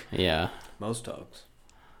dog. Yeah. Most dogs.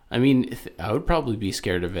 I mean, I would probably be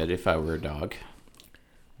scared of it if I were a dog.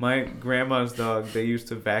 My grandma's dog, they used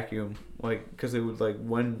to vacuum, like, because it would, like,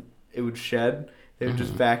 when it would shed, they would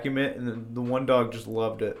just vacuum it, and then the one dog just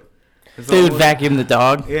loved it. They would vacuum the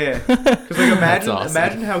dog? Yeah. Because, like, awesome.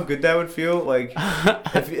 imagine how good that would feel, like,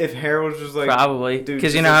 if Harold was just, like... Probably.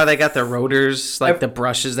 Because you know how they got the rotors, like the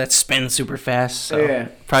brushes that spin super fast? So Yeah.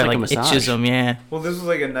 probably, Like like, a itches massage. them, yeah. Well, this was,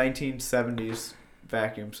 like, a 1970s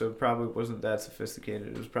vacuum, so it probably wasn't that sophisticated.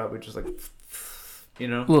 It was probably just, like, you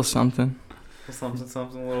know? A little something.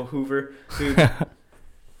 Something, a little Hoover. Dude,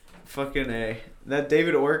 fucking A. That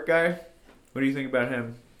David Orrick guy, what do you think about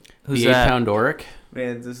him? Who's the that? 8-pound Oric?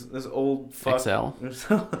 Man, this old fuck. XL.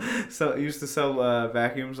 So used to sell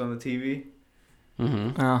vacuums on the TV.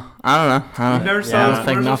 Mm-hmm. Oh, I don't know. You never I saw don't those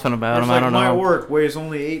think commercials? nothing about It's him. like, I don't my know. work weighs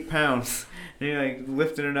only 8 pounds. And you're like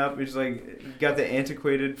lifting it up. It's like got the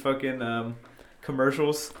antiquated fucking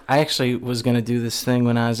commercials. I actually was going to do this thing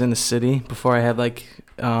when I was in the city before I had, like,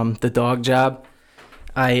 the dog job.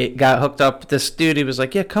 I got hooked up with this dude. He was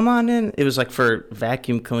like, yeah, come on in. It was, like, for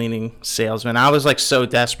vacuum cleaning salesman. I was, like, so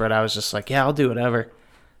desperate. I was just like, yeah, I'll do whatever.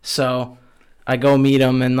 So I go meet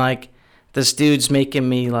him, and, like, this dude's making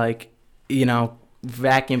me, like, you know,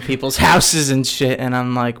 vacuum people's houses and shit. And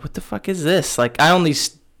I'm like, what the fuck is this? Like, I only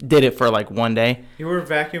did it for, like, one day. You were a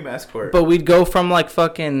vacuum escort. But we'd go from, like,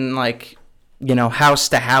 fucking, like, you know, house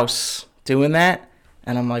to house doing that.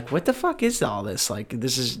 And I'm like, what the fuck is all this? Like,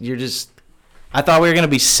 you're just... I thought we were going to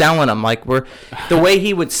be selling them. Like, the way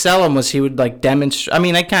he would sell them was he would, like, demonstrate. I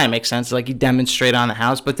mean, that kind of makes sense. Like, he demonstrate on the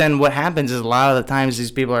house. But then what happens is a lot of the times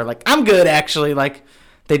these people are like, I'm good, actually. Like,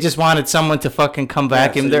 they just wanted someone to fucking come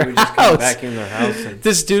vacuum their house. Vacuum their house. And...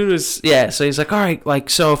 This dude was, so he's like, all right, like,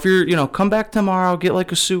 so if you're, come back tomorrow, get,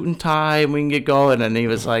 like, a suit and tie, and we can get going. And he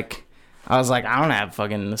was like... I was like, I don't have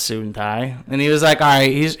fucking a suit and tie. And he was like, all right,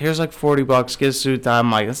 here's like $40, get a suit and tie. I'm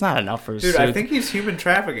like, that's not enough for a suit. Dude, I think he's human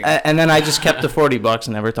trafficking. And then I just kept the $40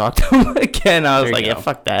 and never talked to him again. I was There like, you yeah, go.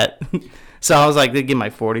 fuck that. So I was like, they give my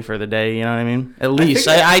 40 for the day, you know what I mean? At least.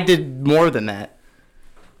 I did more than that.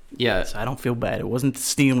 Yeah. So I don't feel bad. It wasn't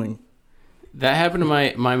stealing. That happened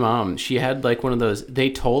to my mom. She had like one of those.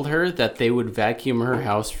 They told her that they would vacuum her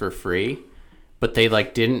house for free, but they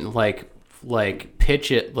like didn't like pitch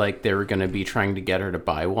it like they were gonna be trying to get her to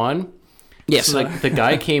buy one. Yes. So like the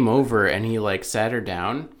guy came over and he like sat her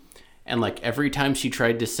down, and like every time she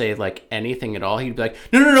tried to say like anything at all, he'd be like,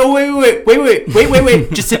 no,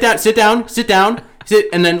 wait, just sit down,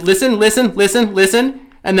 and then listen.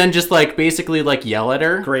 And then just, like, basically, like, yell at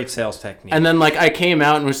her. Great sales technique. And then, like, I came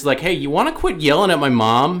out and was like, hey, you want to quit yelling at my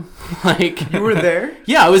mom? Like... You were there?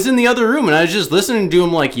 Yeah, I was in the other room, and I was just listening to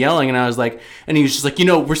him, like, yelling, and I was like... And he was just like,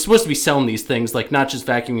 we're supposed to be selling these things, like, not just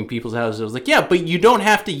vacuuming people's houses. I was like, yeah, but you don't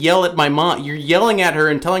have to yell at my mom. You're yelling at her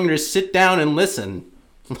and telling her to sit down and listen.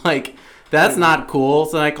 Like... That's not cool.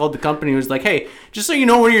 So I called the company and was like, hey, just so you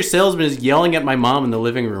know, one of your salesmen is yelling at my mom in the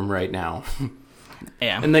living room right now.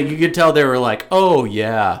 Yeah. And then you could tell they were like, oh,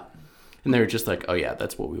 yeah. And they were just like, oh, yeah,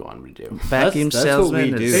 that's what we wanted to do. Vacuum That's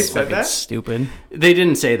salesman what we do. is They said fucking that? stupid. They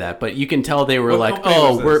didn't say that, but you can tell they were What like, company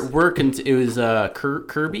oh, was this? it was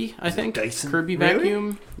Kirby, I think. Dyson? Kirby Really?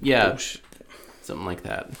 vacuum. Yeah. Something like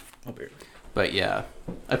that. But yeah.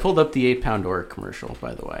 I pulled up the 8-pound Oric commercial,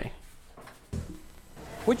 by the way.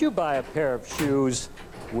 Would you buy a pair of shoes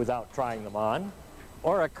without trying them on?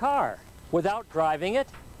 Or a car without driving it?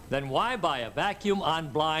 Then why buy a vacuum on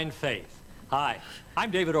blind faith? Hi,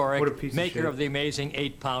 I'm David What a Oric, piece of maker shit. of the amazing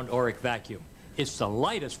 8-pound Oric vacuum. It's the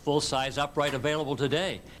lightest full-size upright available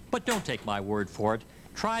today. But don't take my word for it.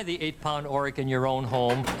 Try the 8-pound Oric in your own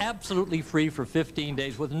home, absolutely free for 15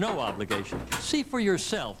 days with no obligation. See for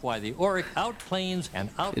yourself why the Oric outplanes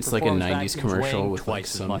and outperforms It's like a 90s vacuums commercial weighing with, like,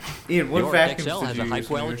 twice as some- much. Ian, what the Oric vacuums XL did has you a use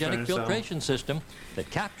when you were trying hypoallergenic to sell? filtration system that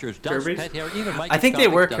captures dust, Kirby's? pet hair, even I think they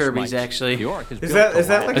were microscopic dust Kirby's, mites. actually. The Oric Is built that to last.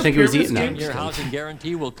 like I a think it was pyramid eaten scheme? up. Your housing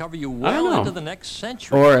guarantee will cover you I don't well know. into the next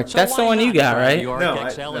century. Oric, So that's the why one you not got, try right? the Oric No,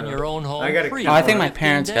 XL in your own home I got a free kid. Oh, I think for my 15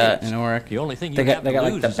 parents got days. an Oric. The only thing you They got- have they to got,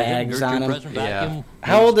 like, lose the is to get bags your on 'em. present Yeah. vacuum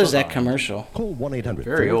How old is that on. commercial? Call 1-800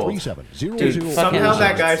 Very old. 437 Dude, somehow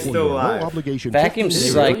that guy's still No alive. obligation. Vacuums 15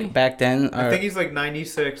 is days. Really? like back then. I think he's like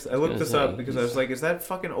 96. I looked this up because I was like, is that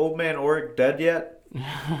fucking old man Oric dead yet?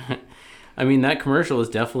 I mean, that commercial is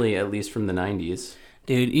definitely at least from the 90s.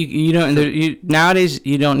 Dude, you don't. Nowadays,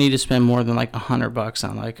 you don't need to spend more than like $100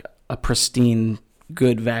 on like a pristine,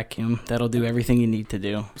 good vacuum that'll do everything you need to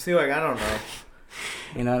do. See, like, I don't know.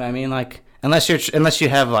 You know what I mean? Like, unless you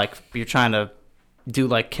have like you're trying to do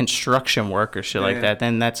like construction work or shit like that,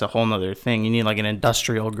 then that's a whole nother thing. You need like an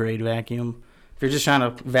industrial grade vacuum. If you're just trying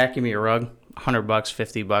to vacuum your rug, $100,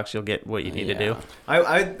 $50, you'll get what you need to do.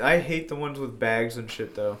 I hate the ones with bags and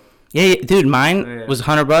shit though. Yeah, dude, mine was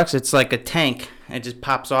 $100. It's like a tank. It just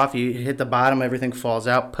pops off. You hit the bottom, everything falls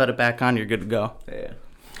out. Put it back on. You're good to go. Yeah.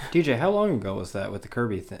 DJ, how long ago was that with the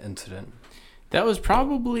Kirby incident? That was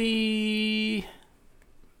probably,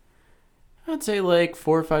 I'd say like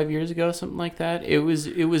 4 or 5 years ago, something like that. It was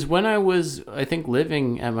when I was, I think,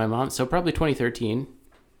 living at my mom's, so probably 2013,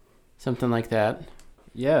 something like that.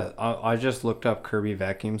 Yeah, I just looked up Kirby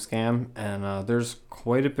vacuum scam, and there's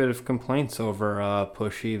quite a bit of complaints over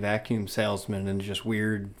pushy vacuum salesmen and just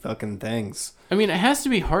weird fucking things. I mean, it has to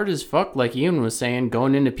be hard as fuck, like Ian was saying,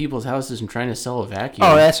 going into people's houses and trying to sell a vacuum.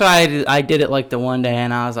 Oh, that's why I did it like the one day,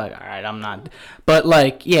 and I was like, all right, I'm not. But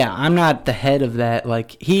like, yeah, I'm not the head of that.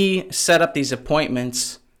 Like, he set up these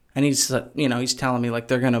appointments, and he's, he's telling me like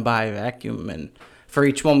they're gonna buy a vacuum, and for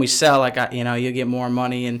each one we sell, like, you get more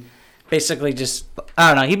money, and basically just,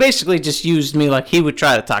 I don't know, he basically just used me. Like, he would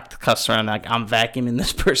try to talk to the customer, and like, I'm vacuuming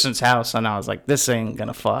this person's house, and I was like, this ain't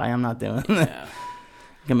gonna fly. I'm not doing that. Yeah.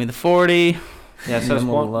 Give me the 40. Yeah, so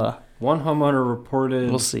one homeowner reported,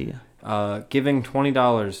 we'll see, giving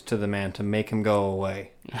 $20 to the man to make him go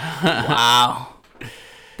away. Wow,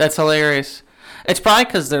 that's hilarious. It's probably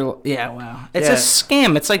because they're, wow. It's a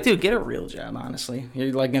scam. It's like, dude, get a real job, honestly.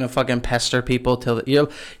 You're, like, going to fucking pester people till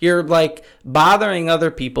you're, like, bothering other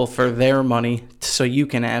people for their money so you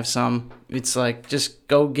can have some. It's like, just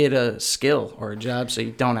go get a skill or a job so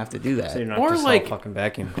you don't have to do that. So you're not or, just like, fucking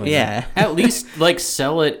vacuum cleaner. Yeah. At least, like,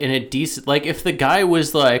 sell it in a decent... Like, if the guy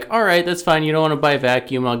was like, all right, that's fine, you don't want to buy a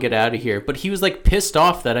vacuum, I'll get out of here. But he was, like, pissed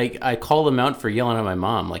off that I called him out for yelling at my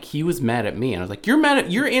mom. Like, he was mad at me. And I was like,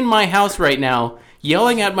 you're in my house right now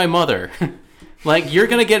yelling at my mother. Like, you're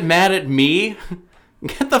going to get mad at me?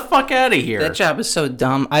 Get the fuck out of here. That job is so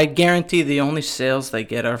dumb. I guarantee the only sales they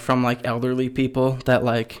get are from, like, elderly people that,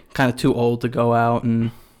 like, kind of too old to go out and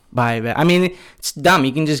buy a I mean, it's dumb.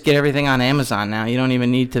 You can just get everything on Amazon now. You don't even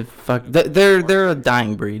need to fuck. They're a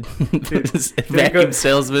dying breed. Vacuum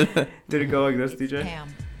salesman. Did it go like this, DJ? Pam.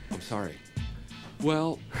 I'm sorry.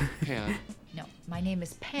 Well, Pam. No, my name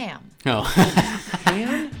is Pam. Oh.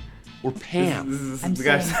 Pam? Or Pam? This is I'm the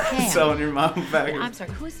guy saying Pam. selling your mom back. I'm sorry,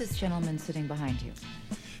 who is this gentleman sitting behind you?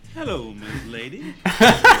 Hello, Miss Lady.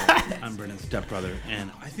 I'm Brennan's stepbrother, and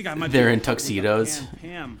I think I might. They're be in tuxedos.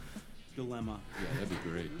 Pam dilemma. Yeah, that'd be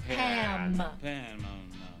great. Pam. Pam. Oh,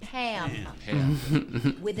 no. Pam.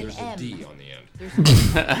 Pam. With an There's M. a D on the end.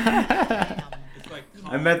 There's Pam.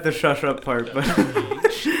 I meant the shush up part, but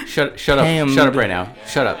Shut up. Pam. Shut up right now.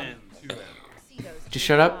 Shut up. Just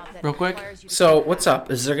shut up real quick. So, what's up?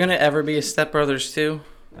 Is there going to ever be a Step Brothers 2?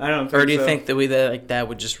 I don't think Or do you so. think that that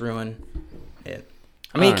would just ruin it?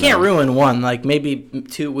 I mean, you can't ruin one. Like, maybe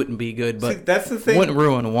 2 wouldn't be good, but See, that's the thing. wouldn't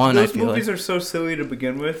ruin one, Those I feel movies like. are so silly to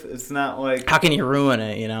begin with. It's not like... How can you ruin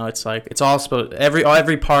it, It's like, it's all supposed...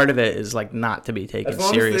 Every part of it is, like, not to be taken As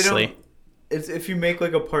long as seriously. they don't, it's if you make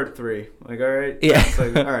like a part 3, like, all right, Yeah. it's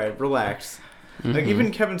like, all right, relax. Like Mhm.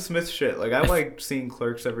 even Kevin Smith shit. Like I like seeing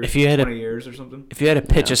Clerks every If you had 20 years or something. If you had to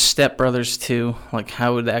pitch a Step Brothers 2, like,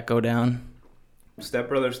 how would that go down? Step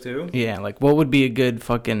Brothers 2? Yeah, like, what would be a good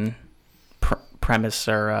fucking premise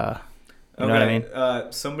or, you know what I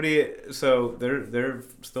mean? Somebody, so they're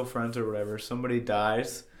still friends or whatever. Somebody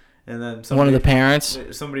dies, and then One of the parents?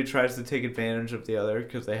 Somebody tries to take advantage of the other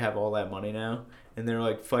because they have all that money now, and they're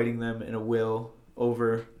like fighting them in a will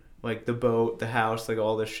over like the boat, the house, like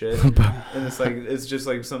all this shit. And it's like it's just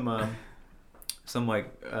like some like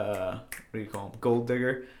what do you call him? Gold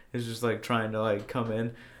digger is just like trying to like come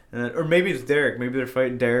in, and then, or maybe it's Derek. Maybe they're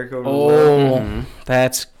fighting Derek over. Oh,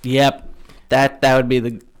 that's that would be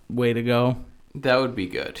the way to go. That would be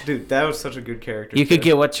good. Dude, that was such a good character. You could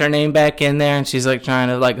get what's her name back in there, and she's like trying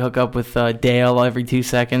to like hook up with Dale every 2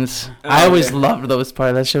 seconds. I always loved those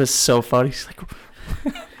parts. That shit was so funny. She's like,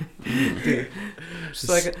 dude, just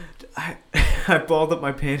like I balled up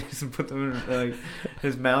my panties and put them in like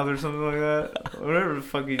his mouth or something like that. Whatever the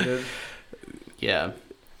fuck he did. Yeah.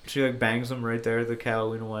 She like bangs him right there at the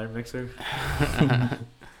Catalina wine mixer.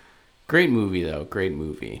 Great movie though. Great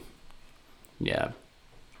movie. Yeah.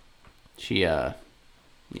 She yeah.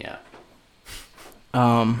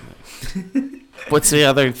 What's the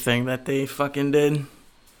other thing that they fucking did?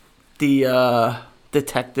 The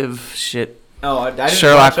detective shit. Oh, I didn't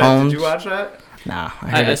Sherlock watch that. Holmes. Did you watch that? Nah, I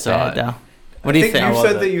heard it's saw bad it. though. What do you think? I think you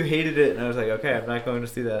said that you hated it, and I was like, okay, I'm not going to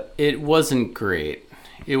see that. It wasn't great.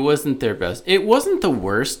 It wasn't their best. It wasn't the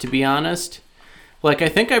worst, to be honest. Like, I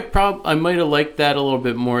think I might have liked that a little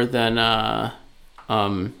bit more than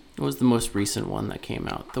What was the most recent one that came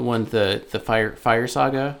out? The Fire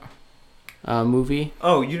Saga movie.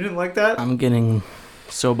 Oh, you didn't like that? I'm getting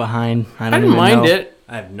so behind. I didn't mind it.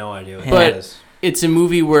 I have no idea what But that is. it's a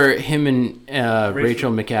movie where him and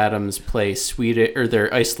Rachel McAdams play Swedish, or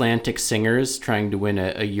they're Icelandic singers trying to win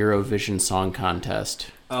a Eurovision Song Contest.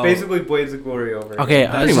 It's basically Blades of Glory over. Okay,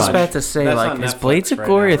 again. I was just about to say, like, is Blades of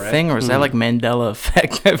Glory a thing, or is that like Mandela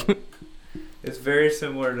effect? It's very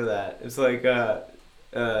similar to that. It's like,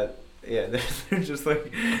 they're just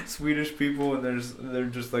like Swedish people, and they're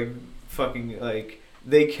just like fucking like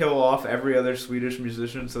they kill off every other Swedish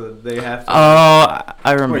musician, so that they have to. Oh,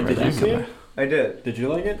 I remember. Wait, did you see it? I did. Did you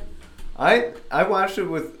like it? I watched it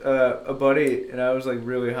with a buddy, and I was like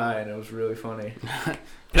really high, and it was really funny.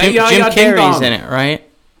 Jim Carrey's in it, right?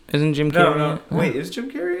 Isn't Jim Carrey? No. in it? Wait, is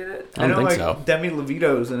Jim Carrey in it? I don't think like so. Demi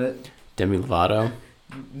Lovato's in it. Demi Lovato.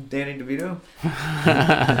 Danny DeVito.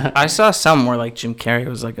 I saw some where like Jim Carrey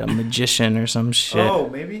was like a magician or some shit. Oh,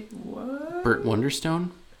 maybe. What? Burt Wonderstone.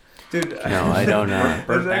 Dude. No, I don't know.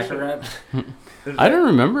 Burt Bacharach. I don't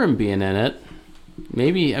remember him being in it.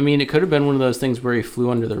 Maybe. I mean, it could have been one of those things where he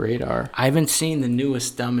flew under the radar. I haven't seen the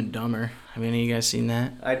newest Dumb and Dumber. Have any of you guys seen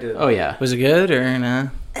that? I did. Oh yeah. Was it good or nah?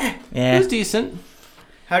 Yeah. It was decent.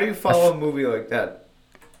 How do you follow a movie like that?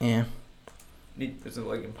 Yeah. It's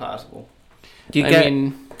like impossible.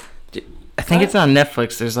 I think it's on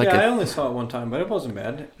Netflix. There's like I a only saw it one time, but it wasn't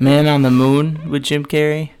bad. Man on the Moon with Jim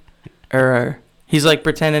Carrey, or he's like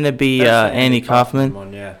pretending to be Andy Kaufman.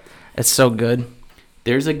 One, yeah. It's so good.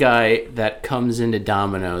 There's a guy that comes into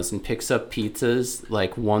Domino's and picks up pizzas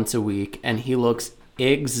like once a week, and he looks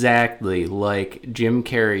exactly like Jim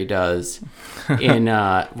Carrey does in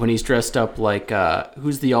when he's dressed up like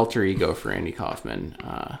who's the alter ego for Andy Kaufman?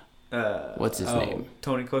 What's his name?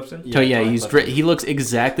 Tony Clifton. He looks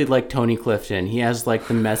exactly like Tony Clifton. He has like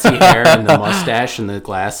the messy hair and the mustache and the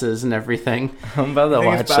glasses and everything. I'm about to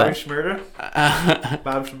watch Bobby that. Shmurda?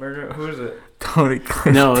 Bob Shmurda? Who is it? Tony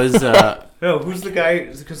Clifton. No, it was no, who's the guy?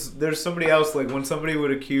 Because there's somebody else. Like when somebody would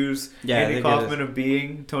accuse Andy Kaufman of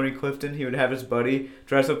being Tony Clifton, he would have his buddy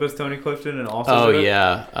dress up as Tony Clifton and also. Oh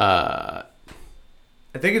yeah. I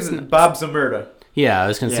think it's Bob Zmuda. Yeah, I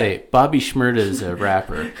was gonna say Bobby Shmurda is a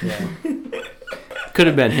rapper. Yeah. Could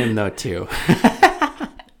have been him though too.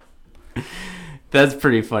 That's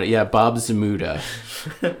pretty funny. Yeah, Bob Zmuda.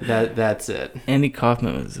 That's it. Andy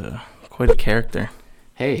Kaufman was quite a character.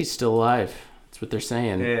 Hey, he's still alive. That's what they're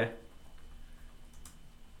saying. Yeah.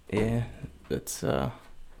 Yeah, that's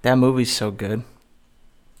that movie's so good.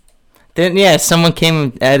 Then someone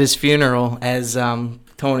came at his funeral as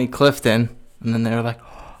Tony Clifton, and then they were like,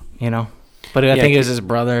 but I think it was his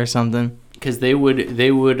brother or something. Because they would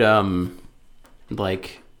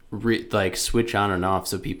like switch on and off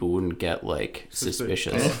so people wouldn't get like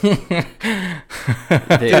suspicious. Dude,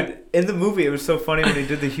 in the movie, it was so funny when he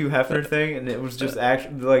did the Hugh Hefner thing, and it was just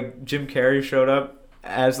actually like Jim Carrey showed up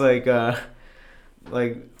as like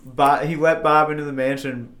he let Bob into the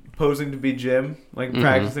mansion posing to be Jim, like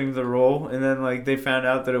practicing the role, and then like they found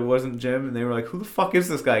out that it wasn't Jim, and they were like, "Who the fuck is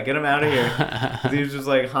this guy? Get him out of here!" He was just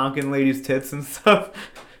like honking ladies' tits and stuff.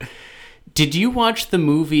 Did you watch the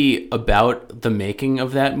movie about the making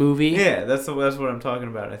of that movie? Yeah, that's what I'm talking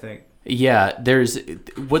about. I think. Yeah, there's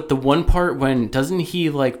the one part when doesn't he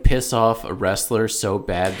like piss off a wrestler so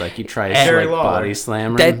bad, like he tries to like body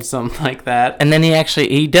slam her or something like that. And then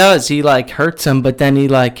he does. He like hurts him, but then he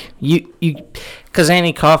like you because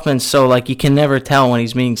Andy Kaufman's so like you can never tell when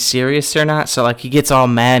he's being serious or not. So like he gets all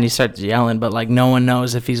mad and he starts yelling, but like no one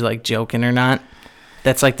knows if he's like joking or not.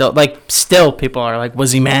 That's like still people are like,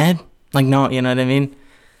 was he mad? Like no, you know what I mean?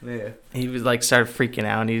 Yeah. He was like started freaking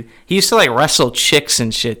out. And he used to like wrestle chicks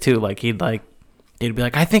and shit too. Like he'd be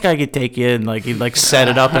like, I think I could take you, and like he'd like set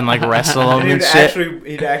it up and like wrestle him and shit.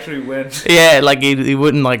 He'd actually win. Yeah, like he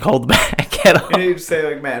wouldn't like hold back at all. And he'd say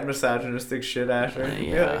like mad misogynistic shit at her.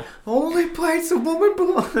 Yeah. Like, only place a woman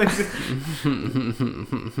belongs.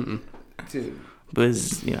 Dude. But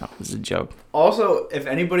it's a joke. Also, if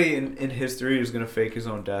anybody in history is gonna fake his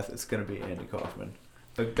own death, it's gonna be Andy Kaufman.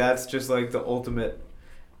 Like that's just like the ultimate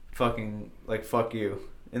fucking like fuck you,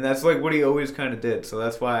 and that's like what he always kind of did. So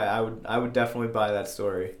that's why I would definitely buy that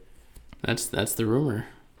story. That's the rumor.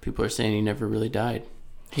 People are saying he never really died.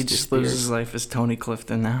 He just lives his life as Tony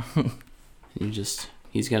Clifton now.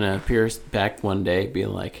 He's gonna appear back one day,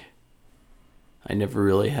 being like, I never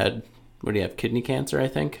really had. What do you have? Kidney cancer, I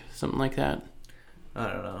think, something like that. I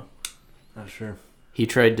don't know. Not sure. He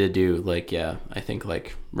tried to do I think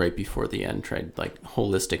like right before the end, tried like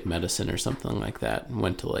holistic medicine or something like that, and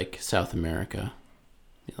went to like South America,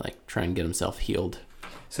 like try and get himself healed.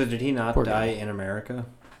 So did he not die in America?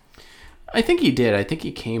 I think he did. I think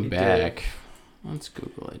he came back. did. Let's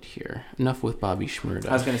Google it here. Enough with Bobby Shmurda.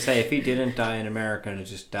 I was gonna say, if he didn't die in America and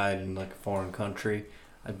just died in like a foreign country,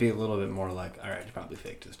 I'd be a little bit more like, all right, he probably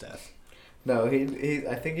faked his death. No, he.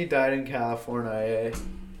 I think he died in California.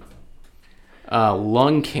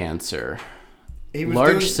 Lung cancer. He was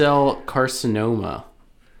Large doing- cell carcinoma.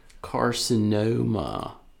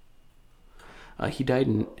 He died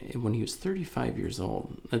when he was 35 years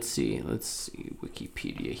old. Let's see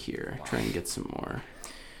Wikipedia here. Try and get some more.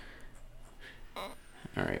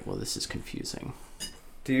 All right. Well, this is confusing.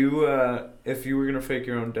 Do you, if you were gonna fake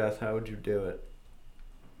your own death, how would you do it?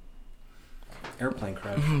 Airplane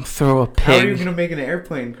crash. Throw a pig. How are you gonna make an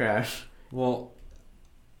airplane crash? Well,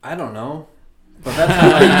 I don't know. But that's how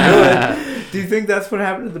I do it. Do you think that's what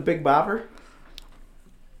happened to the Big Bopper?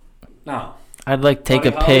 No. I'd like take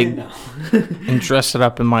a Buddy pig Holly, no. and dress it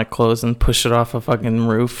up in my clothes and push it off a fucking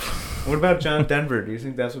roof. What about John Denver? Do you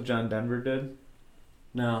think that's what John Denver did?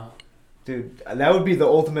 No. Dude, that would be the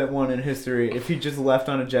ultimate one in history if he just left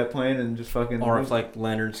on a jet plane and just fucking... Or if like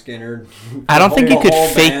Leonard Skinner. I don't think you could whole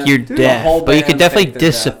fake band- your Dude, the death, whole but you could band definitely faked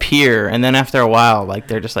their death. disappear, and then after a while, like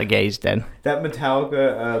they're just like, yeah, he's dead. That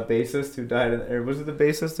Metallica bassist who died, or was it the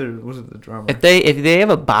bassist or was it the drummer? If they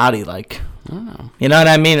have a body, like, I don't know. you know what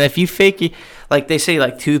I mean? If you fake, like they say,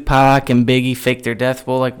 like Tupac and Biggie faked their death.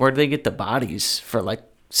 Well, like where'd they get the bodies for? Like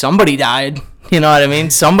somebody died. You know what I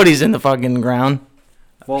mean? Somebody's in the fucking ground.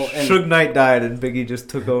 Well, and Suge Knight died and Biggie just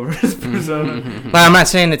took over his persona. But I'm not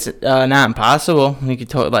saying it's not impossible. You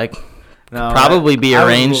could No, probably be I would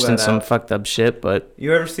arranged rule in that some out. fucked up shit. But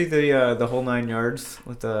You ever see the whole 9 yards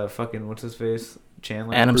with the fucking what's his face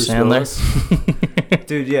Chandler? Adam Bruce Sandler. Willis?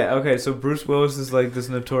 Dude, yeah, okay. So Bruce Willis is like this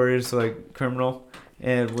notorious like criminal,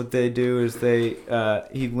 and what they do is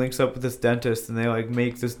he links up with this dentist, and they like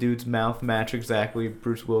make this dude's mouth match exactly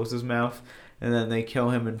Bruce Willis's mouth, and then they kill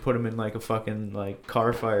him and put him in like a fucking like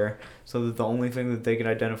car fire, so that the only thing that they can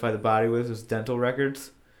identify the body with is dental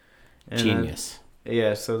records. And then- Genius.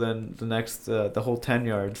 yeah, so then the next, the whole 10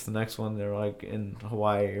 yards, the next one, they're like in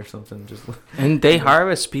Hawaii or something. Just and they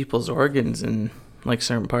harvest people's organs in like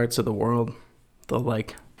certain parts of the world. They'll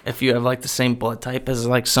like, if you have like the same blood type as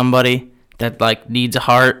like somebody that like needs a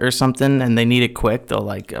heart or something and they need it quick, they'll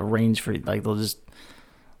like arrange for like they'll just,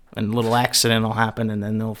 a little accident will happen and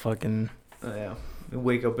then they'll fucking. yeah, you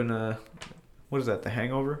wake up in a, what is that? The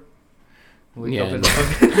Hangover. Wake Yeah, up in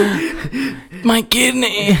no. My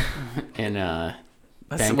kidney. And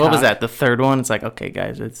What was that? The third one? It's like, okay,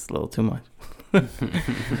 guys, it's a little too much.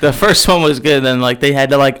 The first one was good. Then like they had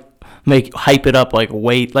to like hype it up, like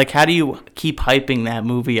wait, like how do you keep hyping that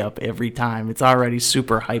movie up every time? It's already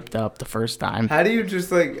super hyped up the first time. How do you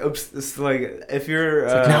just like if you're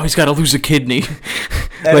It's like, now he's got to lose a kidney.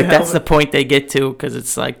 Ed Like that's Helm- the point they get to because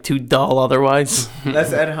it's like too dull otherwise.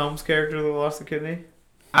 that's Ed Helms' character that lost a kidney?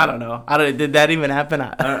 I don't know. Did that even happen?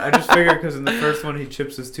 I just figured because in the first one he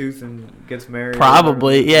chips his tooth and gets married.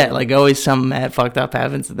 Probably, yeah. Like always, something mad fucked up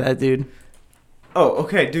happens to that dude. Oh,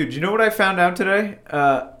 okay, dude. You know what I found out today?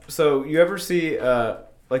 So you ever see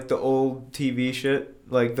like the old TV shit?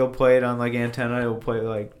 Like they'll play it on like antenna. It'll play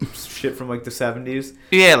like shit from like the 70s.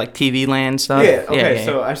 Yeah, like TV Land stuff. Yeah. Okay. Yeah.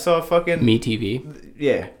 So I saw fucking Me TV.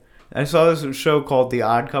 Yeah, I saw this show called The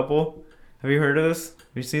Odd Couple. Have you heard of this?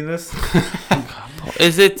 Have you seen this?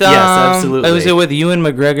 Is it? Yes, absolutely. Was it with Ewan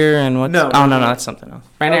McGregor and what? No, Oh no, no, no. that's something else.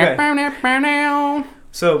 Okay.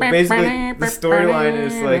 So basically, the storyline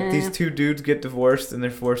is like these two dudes get divorced and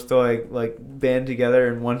they're forced to like band together,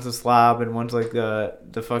 and one's a slob and one's like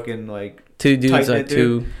the fucking like Two dudes, tight-knit like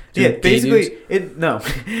dude. two Yeah, gay basically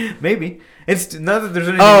dudes? maybe it's not that there's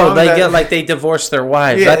anything Oh, wrong they with that. get like they divorced their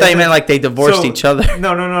wives. Yeah, I thought you it's meant like they divorced so- each other.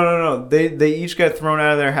 No. They each get thrown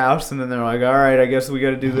out of their house, and then they're like, all right, I guess we got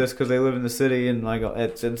to do this because they live in the city, and like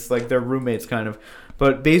it's like they're roommates kind of.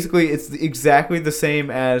 But basically, it's exactly the same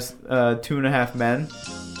as 2.5 Men.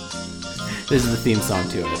 This is the theme song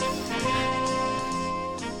to it.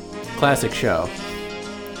 Classic show.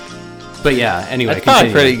 But yeah, anyway. That's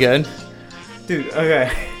probably continue. pretty good. Dude,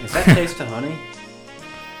 okay. Is that Taste of Honey?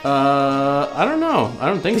 I don't know. I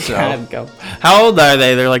don't think so. How old are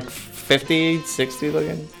they? They're like 50, 60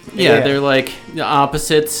 looking? Yeah, they're like the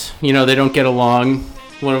opposites. You know, they don't get along.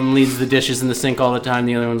 One of them leaves the dishes in the sink all the time.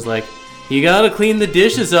 The other one's like, you gotta clean the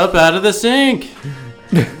dishes up out of the sink.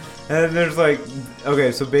 And then there's like,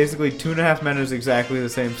 okay, so basically 2.5 Men is exactly the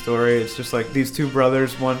same story. It's just like these two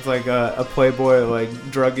brothers. One's like a playboy, like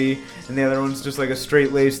druggy, and the other one's just like a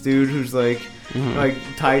straight-laced dude who's like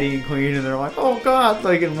tidy and clean. And they're like, oh god,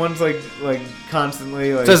 like, and one's like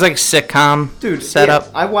constantly like. So it's like sitcom dude setup.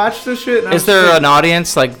 Yeah, I watched this shit. And I Is was there like, an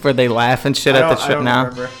audience like where they laugh and shit I at the don't shit now?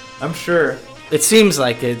 remember. I'm sure. It seems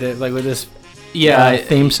like it, like with this Yeah,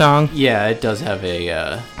 theme song. Yeah, it does have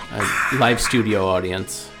a live studio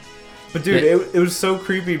audience. But dude, it was so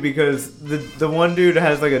creepy because the one dude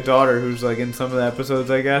has like a daughter who's like in some of the episodes,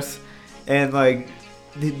 I guess, and like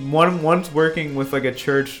one's working with like a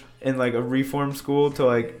church in like a reform school to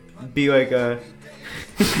like be like a.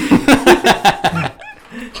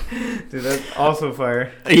 Dude, that's also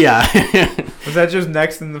fire. Yeah. Was that just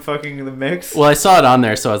next in the mix? Well, I saw it on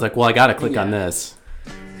there, so I was like, well, I gotta click on this.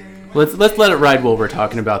 Let's let it ride while we're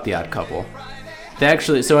talking about The Odd Couple. They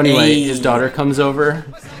actually, so anyway, his daughter comes over.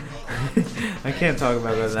 I can't talk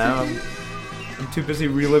about that now. I'm too busy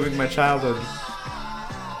reliving my childhood.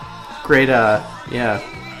 Great, yeah.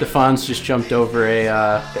 The Fonz just jumped over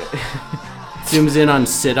zooms in on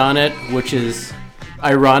Sit On It, which is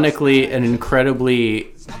ironically an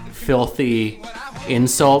incredibly filthy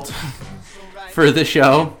insult for the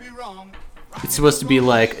show. It's supposed to be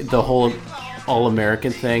like the whole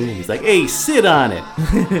all-American thing. He's like, hey, sit on it.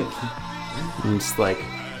 I'm just like,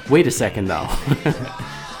 wait a second though.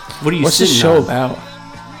 What are you What's this sitting show on? about?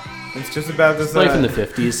 It's just about this Life in the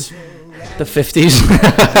 50s. The 50s?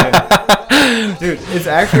 Dude, it's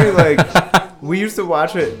actually like, we used to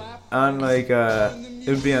watch it on like, it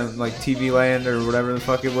would be on like TV Land or whatever the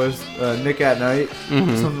fuck it was, Nick at Night,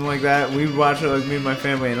 something like that. We would watch it like me and my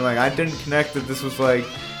family, and like I didn't connect that this was like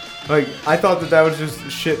I thought that was just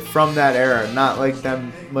shit from that era, not like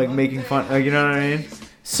them like making fun, like, you know what I mean?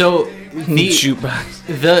 So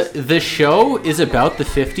the show is about the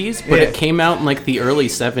 50s, but it came out in like the early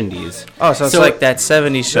 70s. Oh, so it's like that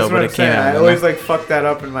 70s show, but it came out. I always like fuck that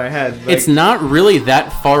up in my head. Like, it's not really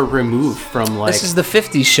that far removed from like. This is the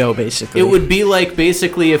 50s show, basically. It would be like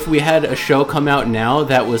basically if we had a show come out now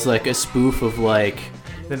that was like a spoof of like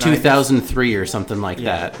 2003 or something like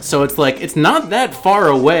that. So it's like it's not that far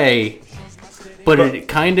away. But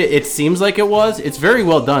it seems like it was. It's very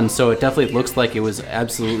well done, so it definitely looks like it was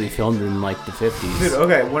absolutely filmed in like the 50s. Dude,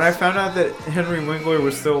 okay, when I found out that Henry Winkler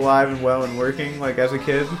was still alive and well and working, like as a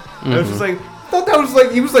kid, I was just like, I thought that was like,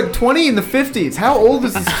 he was like 20 in the 50s. How old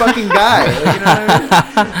is this fucking guy? Like, you know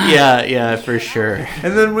what I mean? Yeah, for sure.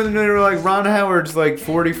 And then when they were like, Ron Howard's like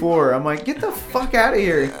 44, I'm like, get the fuck out of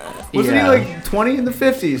here. Wasn't he like 20 in the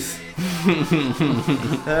 50s?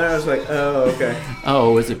 And I was like, oh, okay. Oh,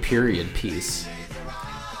 it was a period piece.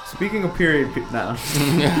 Speaking of period, no.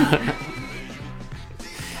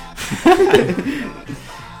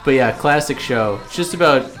 But yeah, classic show. It's just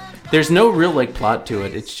about. There's no real like plot to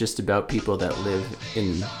it. It's just about people that live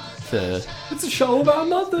in the. It's a show about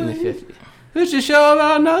nothing. In the 50s. It's a show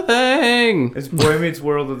about nothing. It's Boy Meets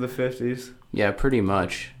World of the 50s. Yeah, pretty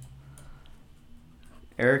much.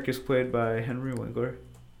 Eric is played by Henry Winkler.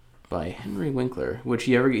 By Henry Winkler, which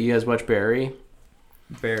you guys watch Barry?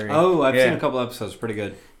 Barry. Oh, I've seen a couple episodes. Pretty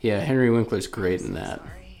good. Yeah, Henry Winkler's great in that.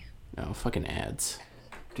 No, fucking ads.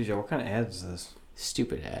 DJ, what kind of ads is this?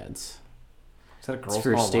 Stupid ads. Is that a girl's it's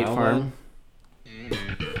for Gone State Wild Farm.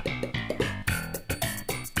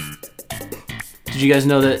 Did you guys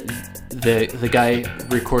know that the guy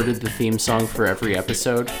recorded the theme song for every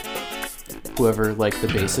episode? Whoever like the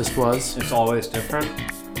bassist was. It's always different.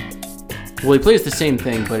 Well, he plays the same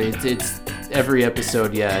thing, but it's every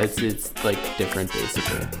episode. Yeah, it's like different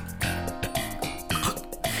basically.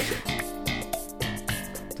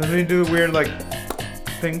 Doesn't he do the weird like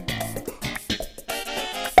thing?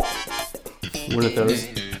 One of those.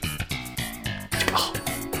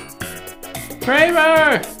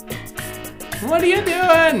 Kramer! What are you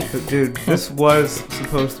doing? Dude, this was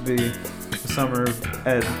supposed to be the summer of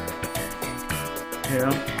Ed. You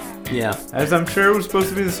know? Yeah. As I'm sure it was supposed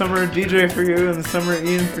to be the summer of DJ for you and the summer of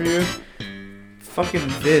Ian for you. Fucking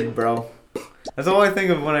did, bro. That's all I think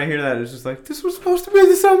of when I hear that. It's just like, this was supposed to be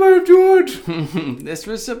the summer of George. This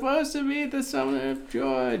was supposed to be the summer of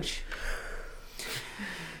George.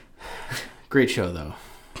 Great show, though.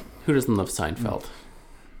 Who doesn't love Seinfeld?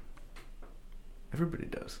 Everybody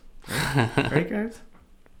does. Right, guys?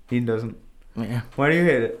 Ian doesn't. Yeah. Why do you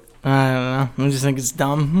hate it? I don't know. I just think it's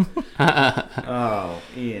dumb. Oh,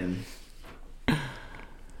 Ian.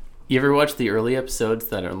 You ever watch the early episodes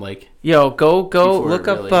that are like... Yo, go look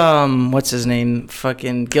really... up, what's his name?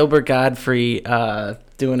 Fucking Gilbert Godfrey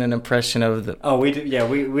doing an impression of the... Oh, we did, yeah,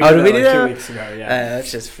 we did did we that do like that? 2 weeks ago, yeah.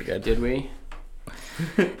 That's just for good. Did we?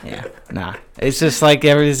 Yeah. Nah. It's just like,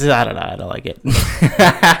 I don't like it.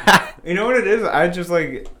 You know what it is? I just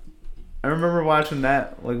like... I remember watching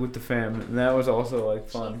that like with the fam, and that was also like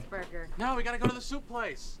fun. No, we gotta go to the soup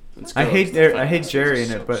place. I hate Jerry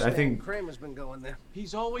in it, but I think Kramer's been going there.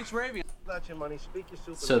 He's always raving.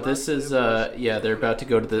 So this is yeah, they're about to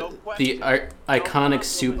go to the iconic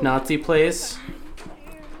soup Nazi place.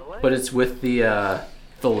 But it's with the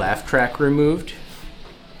laugh track removed.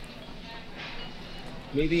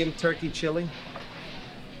 Medium turkey chili.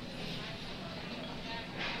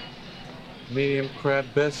 Medium crab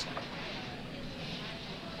bisque.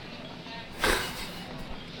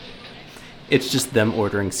 It's just them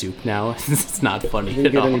ordering soup now. It's not funny Didn't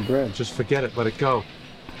at get all. any bread. Just forget it. Let it go.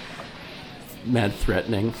 Mad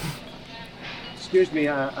threatening. Excuse me.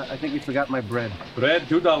 I think you forgot my bread. Bread,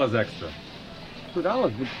 $2 extra. $2.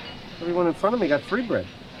 But everyone in front of me got free bread.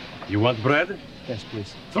 You want bread? Yes,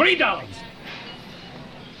 please. $3.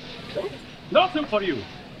 Nothing for you.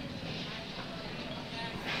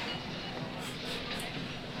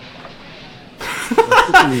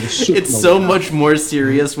 It's so much more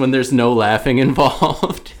serious when there's no laughing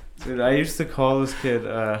involved. Dude, I used to call this kid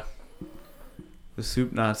the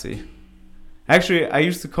soup Nazi. Actually, I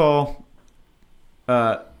used to call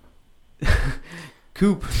Coop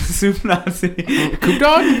the soup Nazi. Coop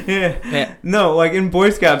dog? Yeah. No, like in Boy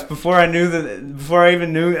Scouts, before I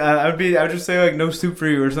even knew, I would just say like no soup for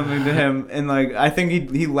you or something to him, and like I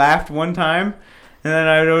think he laughed one time. And then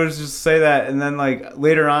I would always just say that, and then like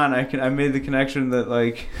later on, I made the connection that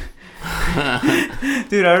like,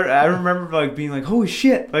 dude, I remember like being like, holy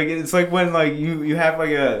shit! Like it's like when like you have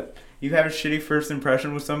a shitty first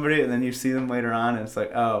impression with somebody, and then you see them later on, and it's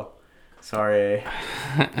like, oh, sorry,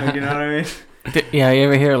 like, you know what I mean? Yeah, you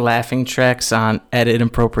ever hear laughing tracks on at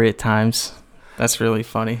inappropriate times? That's really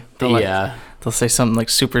funny. They'll say something like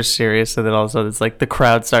super serious, and then all of a sudden it's like the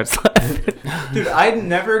crowd starts laughing. Dude, I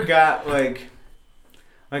never got like,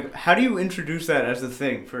 how do you introduce that as a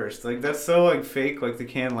thing first? Like, that's so, like, fake, like, the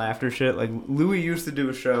canned laughter shit. Like, Louis used to do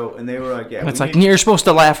a show, and they were like, yeah. It's like, you're supposed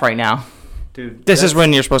to laugh right now. Dude. This is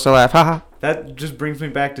when you're supposed to laugh. Haha. That just brings me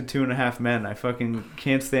back to 2.5 Men. I fucking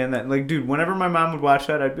can't stand that. Like, dude, whenever my mom would watch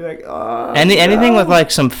that, I'd be like, oh, anything with, like,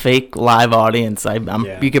 some fake live audience,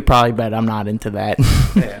 you could probably bet I'm not into that.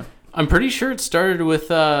 Yeah. I'm pretty sure it started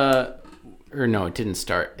with, or no, it didn't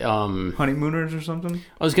start. Honeymooners or something?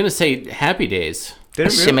 I was going to say Happy Days. Did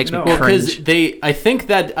it really? Makes me because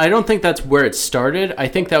cringe. I don't think that's where it started. I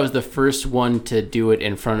think that was the first one to do it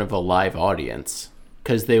in front of a live audience,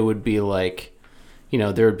 because they would be like, you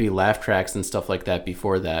know, there would be laugh tracks and stuff like that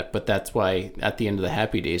before that. But that's why at the end of the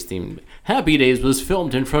Happy Days theme, Happy Days was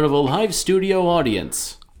filmed in front of a live studio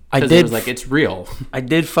audience. It was like, it's real. I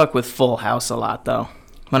did fuck with Full House a lot though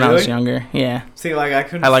when I was younger. Yeah. See, like I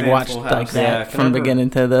couldn't. I like stand watched Full like House. that from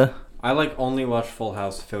beginning to the. I like only watch Full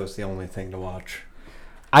House if it was the only thing to watch.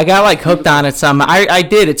 I got like hooked on it some. I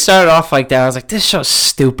did. It started off like that. I was like, this show's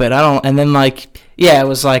stupid. And then like, yeah, it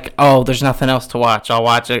was like, oh, there's nothing else to watch. I'll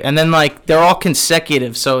watch it. And then like, they're all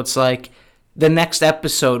consecutive. So it's like, the next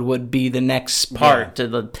episode would be the next part to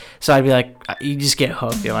the. So I'd be like, you just get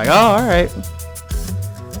hooked. You're like, oh, all right.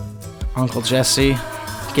 Uncle Jesse,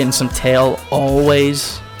 getting some tail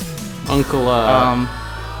always. Uncle,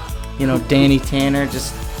 Danny Tanner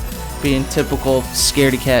just being typical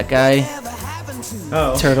scaredy cat guy.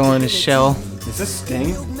 Oh. Turtle in his shell. Is this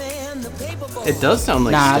Sting? It does sound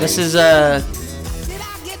like Nah, Sting.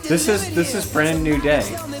 This is Brand New Day.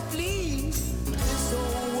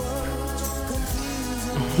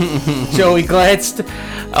 Joey Gladstone.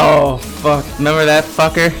 Oh fuck! Remember that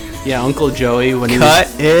fucker? Yeah, Uncle Joey when Cut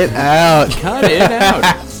it out. Cut it out.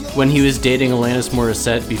 When he was dating Alanis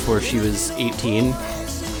Morissette before she was 18.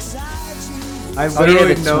 I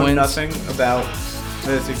literally the know twins. nothing about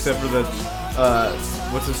this except for the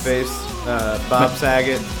what's his face? Bob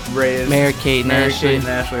Saget, Reyes, Mary-Kate and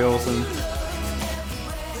Ashley Olsen.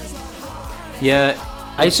 Yeah,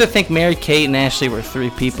 I used to think Mary-Kate and Ashley were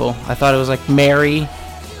three people. I thought it was like Mary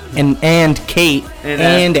and Kate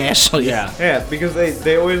and Ashley. Yeah, because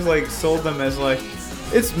they always like sold them as like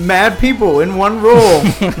it's mad people in one role.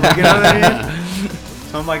 Like, you know what I mean?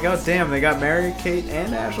 So I'm like, oh damn, they got Mary, Kate,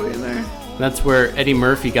 and Ashley in there. That's where Eddie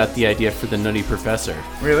Murphy got the idea for the Nutty Professor.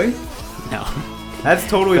 Really? No. That's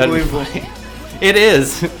totally believable. It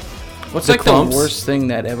is. What's The like Clumps? the worst thing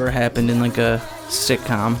that ever happened in like a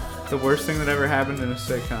sitcom? The worst thing that ever happened in a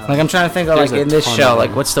sitcom. Like I'm trying to think of There's like a in this ton show, of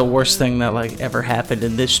like them. what's the worst thing that like ever happened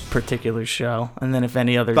in this particular show, and then if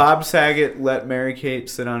any other. Bob Saget let Mary Kate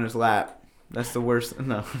sit on his lap. That's the worst.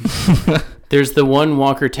 No. There's the one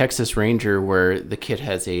Walker Texas Ranger where the kid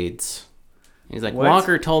has AIDS. He's like, What?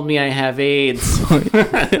 Walker told me I have AIDS.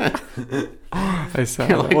 I saw.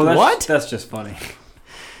 You're like, Well, what? That's just funny.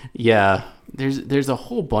 Yeah, there's a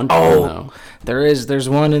whole bunch of them though. There's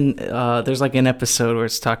one in there's like an episode where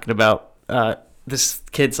it's talking about this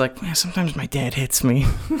kid's like, man, sometimes my dad hits me.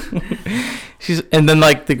 And then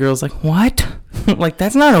like the girl's like, what? Like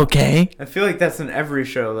that's not okay. I feel like that's in every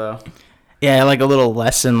show though. Yeah, like a little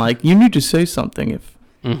lesson, like you need to say something if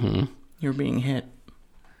Mm-hmm. You're being hit.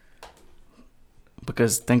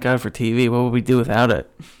 Because thank God for TV. What would we do without it?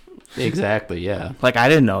 Exactly, yeah. Like, I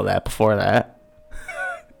didn't know that before that.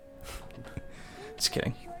 Just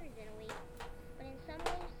kidding.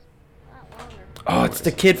 Oh, it's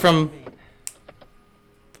the kid from...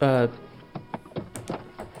 Yeah,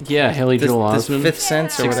 Haley Joel this Osment. Fifth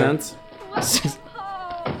Sense or Sixth whatever. Sense.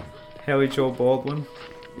 Haley Joel Baldwin.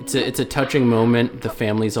 It's a touching moment. The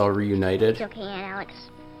family's all reunited. It's okay, Aunt Alex.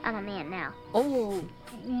 I'm a man now. Oh,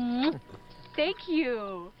 thank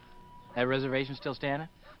you. That reservation still standing?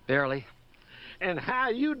 Barely. And how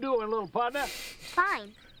you doing, little partner?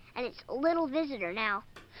 Fine. And it's little visitor now.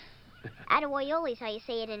 Attaboyoli's how you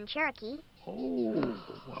say it in Cherokee. Oh,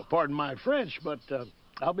 well, pardon my French, but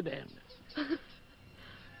I'll be damned.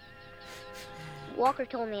 Walker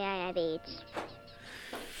told me I have AIDS.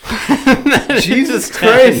 Jesus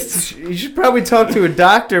Christ! You should probably talk to a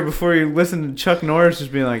doctor before you listen to Chuck Norris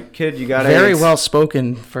just being like, "Kid, you got Very AIDS." well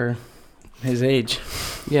spoken for his age.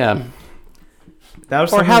 Yeah. That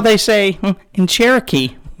was or how they say in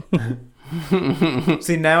Cherokee.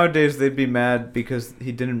 See, nowadays they'd be mad because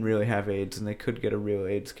he didn't really have AIDS, and they could get a real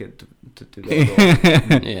AIDS kid to do that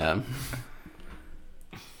role. Yeah.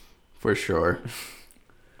 For sure.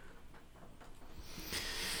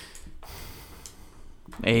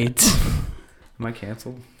 AIDS. Am I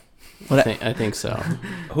canceled? I think so.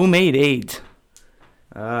 Who made AIDS?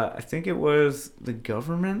 I think it was the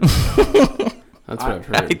government. That's what I've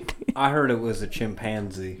heard. I heard it was a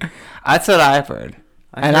chimpanzee. That's what I've heard.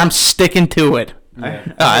 And I'm sticking to it.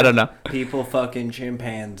 Yeah. I don't know. People fucking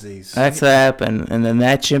chimpanzees. That's what happened. And then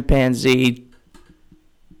that chimpanzee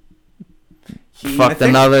fucked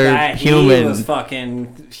another human. He was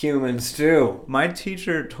fucking humans too. My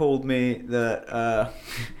teacher told me that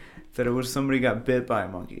that it was somebody got bit by a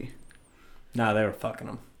monkey. No, they were fucking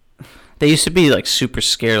them. They used to be like super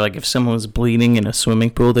scared. Like if someone was bleeding in a swimming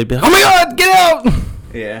pool, they'd be like, "Oh my God, get out!"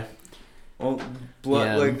 Yeah. Well,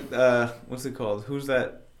 blood. Like what's it called? Who's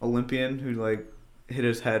that Olympian who like hit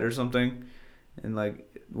his head or something, and like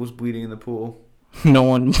was bleeding in the pool? No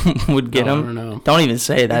one would get him. I don't know. Don't even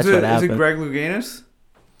say that's what happened. Is it Greg Louganis?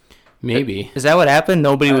 Maybe. Is that what happened?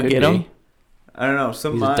 Nobody would get him. I don't know.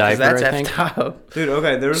 Some He's a diver, that's I think. effed up. Dude,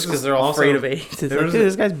 okay, there was because they're all afraid of AIDS. It's like, dude,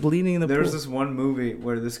 this guy's bleeding in the pool. There was this one movie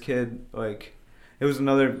where this kid, like, it was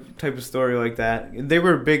another type of story like that. They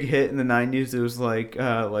were a big hit in the 90s. It was like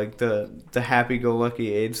the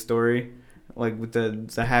happy-go-lucky AIDS story, like with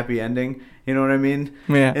the happy ending. You know what I mean?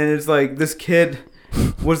 Yeah. And it's like this kid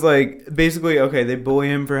was like, basically, okay, they bully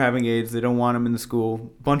him for having AIDS. They don't want him in the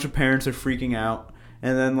school. Bunch of parents are freaking out.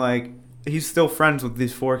 And then, like, he's still friends with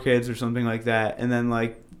these 4 kids or something like that. And then,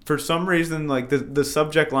 like, for some reason, like, the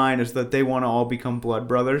subject line is that they want to all become blood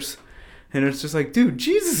brothers. And it's just like, dude,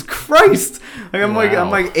 Jesus Christ! Like, I'm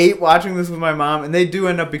like 8 watching this with my mom, and they do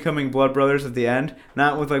end up becoming blood brothers at the end.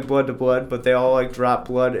 Not with, like, blood to blood, but they all, like, drop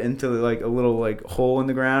blood into, like, a little, like, hole in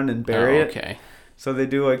the ground and bury it. Okay. So they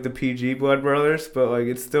do, like, the PG blood brothers, but, like,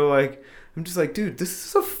 it's still, like... I'm just like, dude, this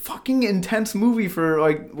is a fucking intense movie for,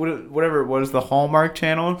 like, whatever it was, the Hallmark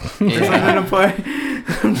Channel or something to play.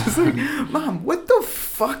 I'm just like, Mom, what the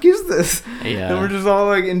fuck is this? Yeah. And we're just all,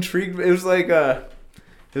 like, intrigued. It was like,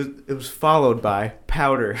 it was followed by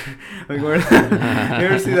Powder. Like, where, you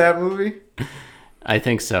ever see that movie? I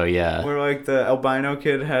think so, yeah. Where, like, the albino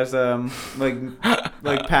kid has,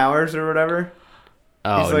 like powers or whatever.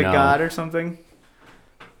 Oh, he's, like, no. God or something.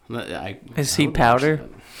 Is he Powder?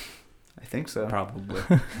 I think so. Probably.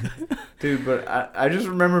 Dude, but I just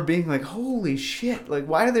remember being like, holy shit. Like,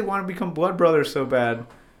 why do they want to become blood brothers so bad?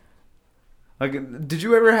 Like, did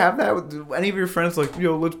you ever have that with any of your friends? Like,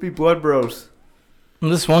 yo, let's be blood bros.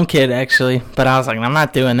 This one kid, actually. But I was like, I'm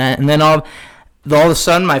not doing that. And then all of a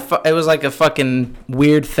sudden, it was like a fucking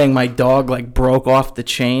weird thing. My dog, like, broke off the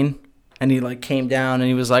chain. And he, like, came down and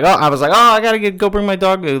he was like, I got to go bring my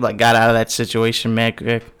dog. He, like, got out of that situation,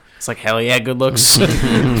 man. It's like, hell yeah, good looks for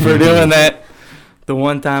doing that. The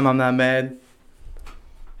one time I'm not mad.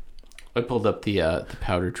 I pulled up the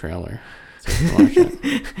Powder trailer. So you can watch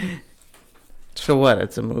it. So what?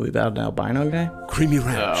 It's a movie about an albino guy? Creamy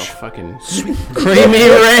Ranch. Oh, fucking sweet. Creamy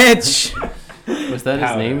Ranch. Was that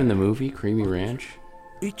his name in the movie, Creamy Ranch?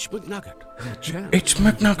 H. McNugget. H.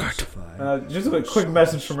 McNugget. Just a quick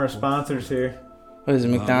message from our sponsors here. What is it,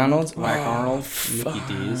 McDonald's? Whack Arnold. Mickey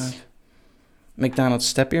D's. McDonald's,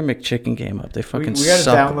 step your McChicken game up. They fucking we gotta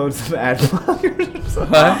suck. download some ad blockers.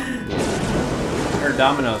 What? Or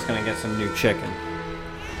Domino's gonna get some new chicken.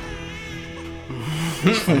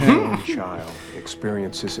 Every child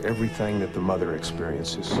experiences everything that the mother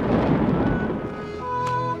experiences.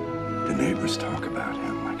 The neighbors talk about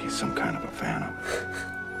him like he's some kind of a phantom.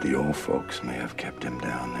 The old folks may have kept him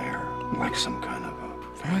down there, like some kind of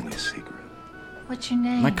a family secret. What's your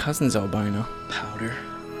name? My cousin's albino. Powder.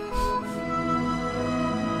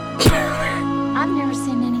 I've never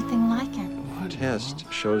seen anything like it.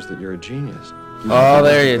 Test shows that you're a genius. Oh,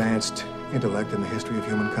 there you Advanced intellect in the history of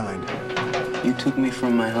humankind. You took me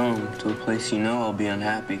from my home to a place you know I'll be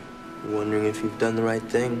unhappy. Wondering if you've done the right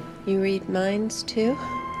thing. You read minds too?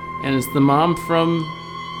 And it's the mom from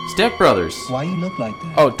Step Brothers. Why you look like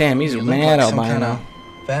that? Oh, damn, he's You look mad like some albino. kind of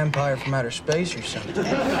vampire from outer space or something.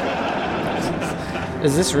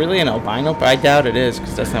 Is this really an albino? But I doubt it is,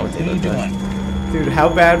 because that's not what they look like. Dude, how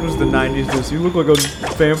bad was the 90s this? You look like a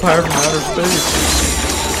vampire from outer space.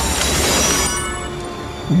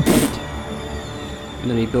 And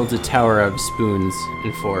then he builds a tower of spoons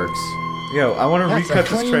and forks. Yo, I want to recut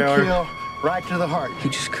this trailer. Kill, right to the heart. He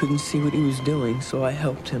just couldn't see what he was doing, so I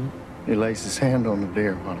helped him. He lays his hand on the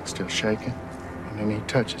deer while it's still shaking, and then he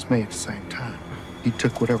touches me at the same time. He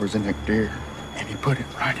took whatever's in that deer, and he put it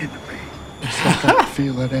right into me. So I got to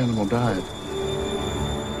feel that animal died.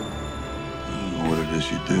 I don't know what it is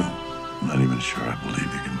you do. I'm not even sure I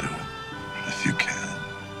believe you can do it. But if you can,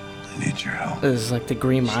 I need your help. This is like the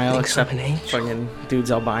Green Mile, except fucking dude's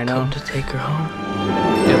albino. Come to take her home.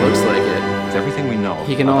 It looks like it. It's everything we know.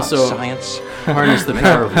 He can about also science, harness the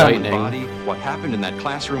power of lightning. Body. What happened in that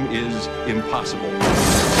classroom is impossible.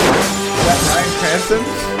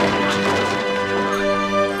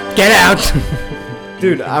 Get out!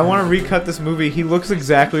 Dude, I want to recut this movie. He looks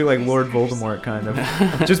exactly like Lord Voldemort, kind of.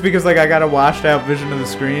 Just because, like, I got a washed out vision of the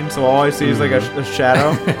screen, so all I see is, like, a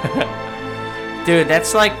shadow. Dude,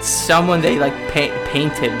 that's like someone they, like,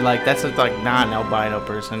 painted. Like, that's like not an albino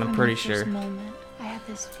person, I'm pretty sure.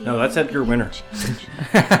 No, that's Edgar Winter.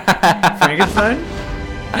 Frankenstein?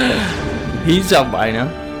 He's albino.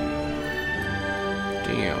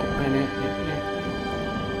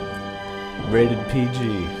 Rated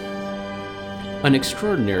PG. An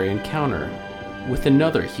extraordinary encounter with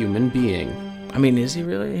another human being. I mean, is he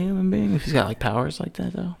really a human being? If he's got, like, powers like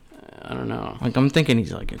that, though? I don't know. Like, I'm thinking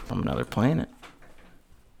he's, like, from another planet.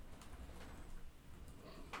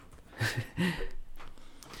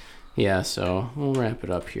 Yeah, so we'll wrap it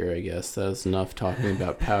up here, I guess. That was enough talking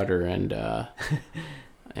about Powder and other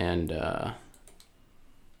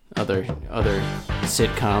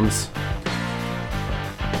sitcoms.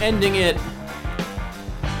 Ending it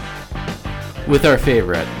with our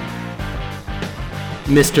favorite,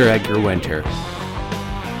 Mr. Edgar Winter.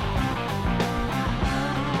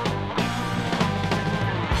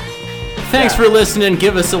 Thanks for listening.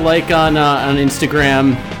 Give us a like on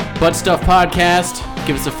Instagram, Butt Stuff Podcast.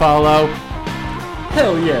 Give us a follow.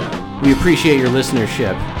 Hell yeah. We appreciate your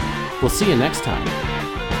listenership. We'll see you next time.